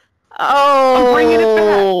 Oh. I'm bringing it back.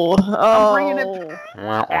 Oh. I'm bringing it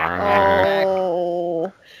back.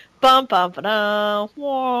 Oh. Bum, bum, ba-dum.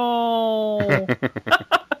 Whoa.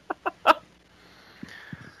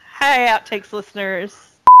 Hey, Outtakes listeners.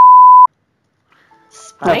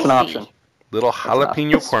 That's an option. Little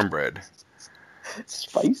jalapeno cornbread.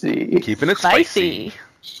 Spicy. Keeping it spicy.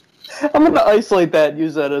 I'm going to isolate that and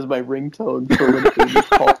use that as my ringtone for when it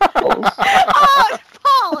calls. Oh,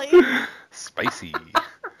 Polly. Spicy.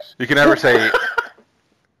 You can never say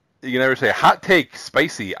hot take,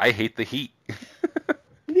 spicy, I hate the heat.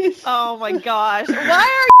 Oh my gosh.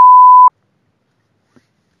 Why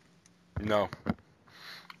are you... No.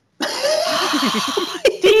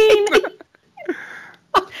 Dean.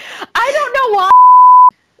 I don't know why.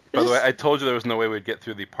 By the way, I told you there was no way we'd get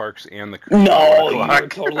through the parks and the No, you're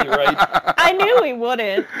totally right. I knew we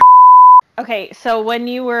wouldn't. Okay, so when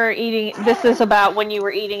you were eating, this is about when you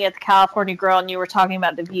were eating at the California Grill and you were talking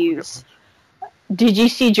about the views. Did you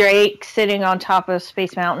see Drake sitting on top of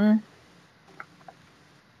Space Mountain?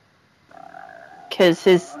 Because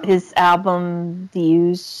his album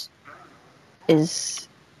Views is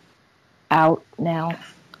out now.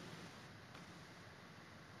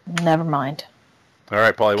 Never mind. All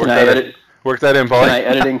right, Polly, work that in, Polly. Can I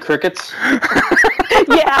edit in crickets?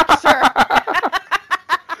 Yeah, sure.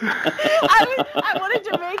 I wanted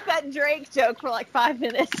to make that Drake joke for like 5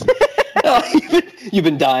 minutes. You've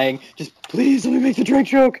been dying. Just please let me make the Drake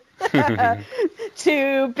joke.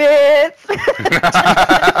 2 bits.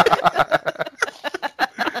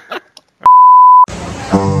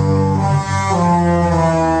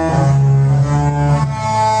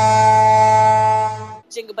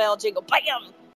 Jingle bell, jingle bam.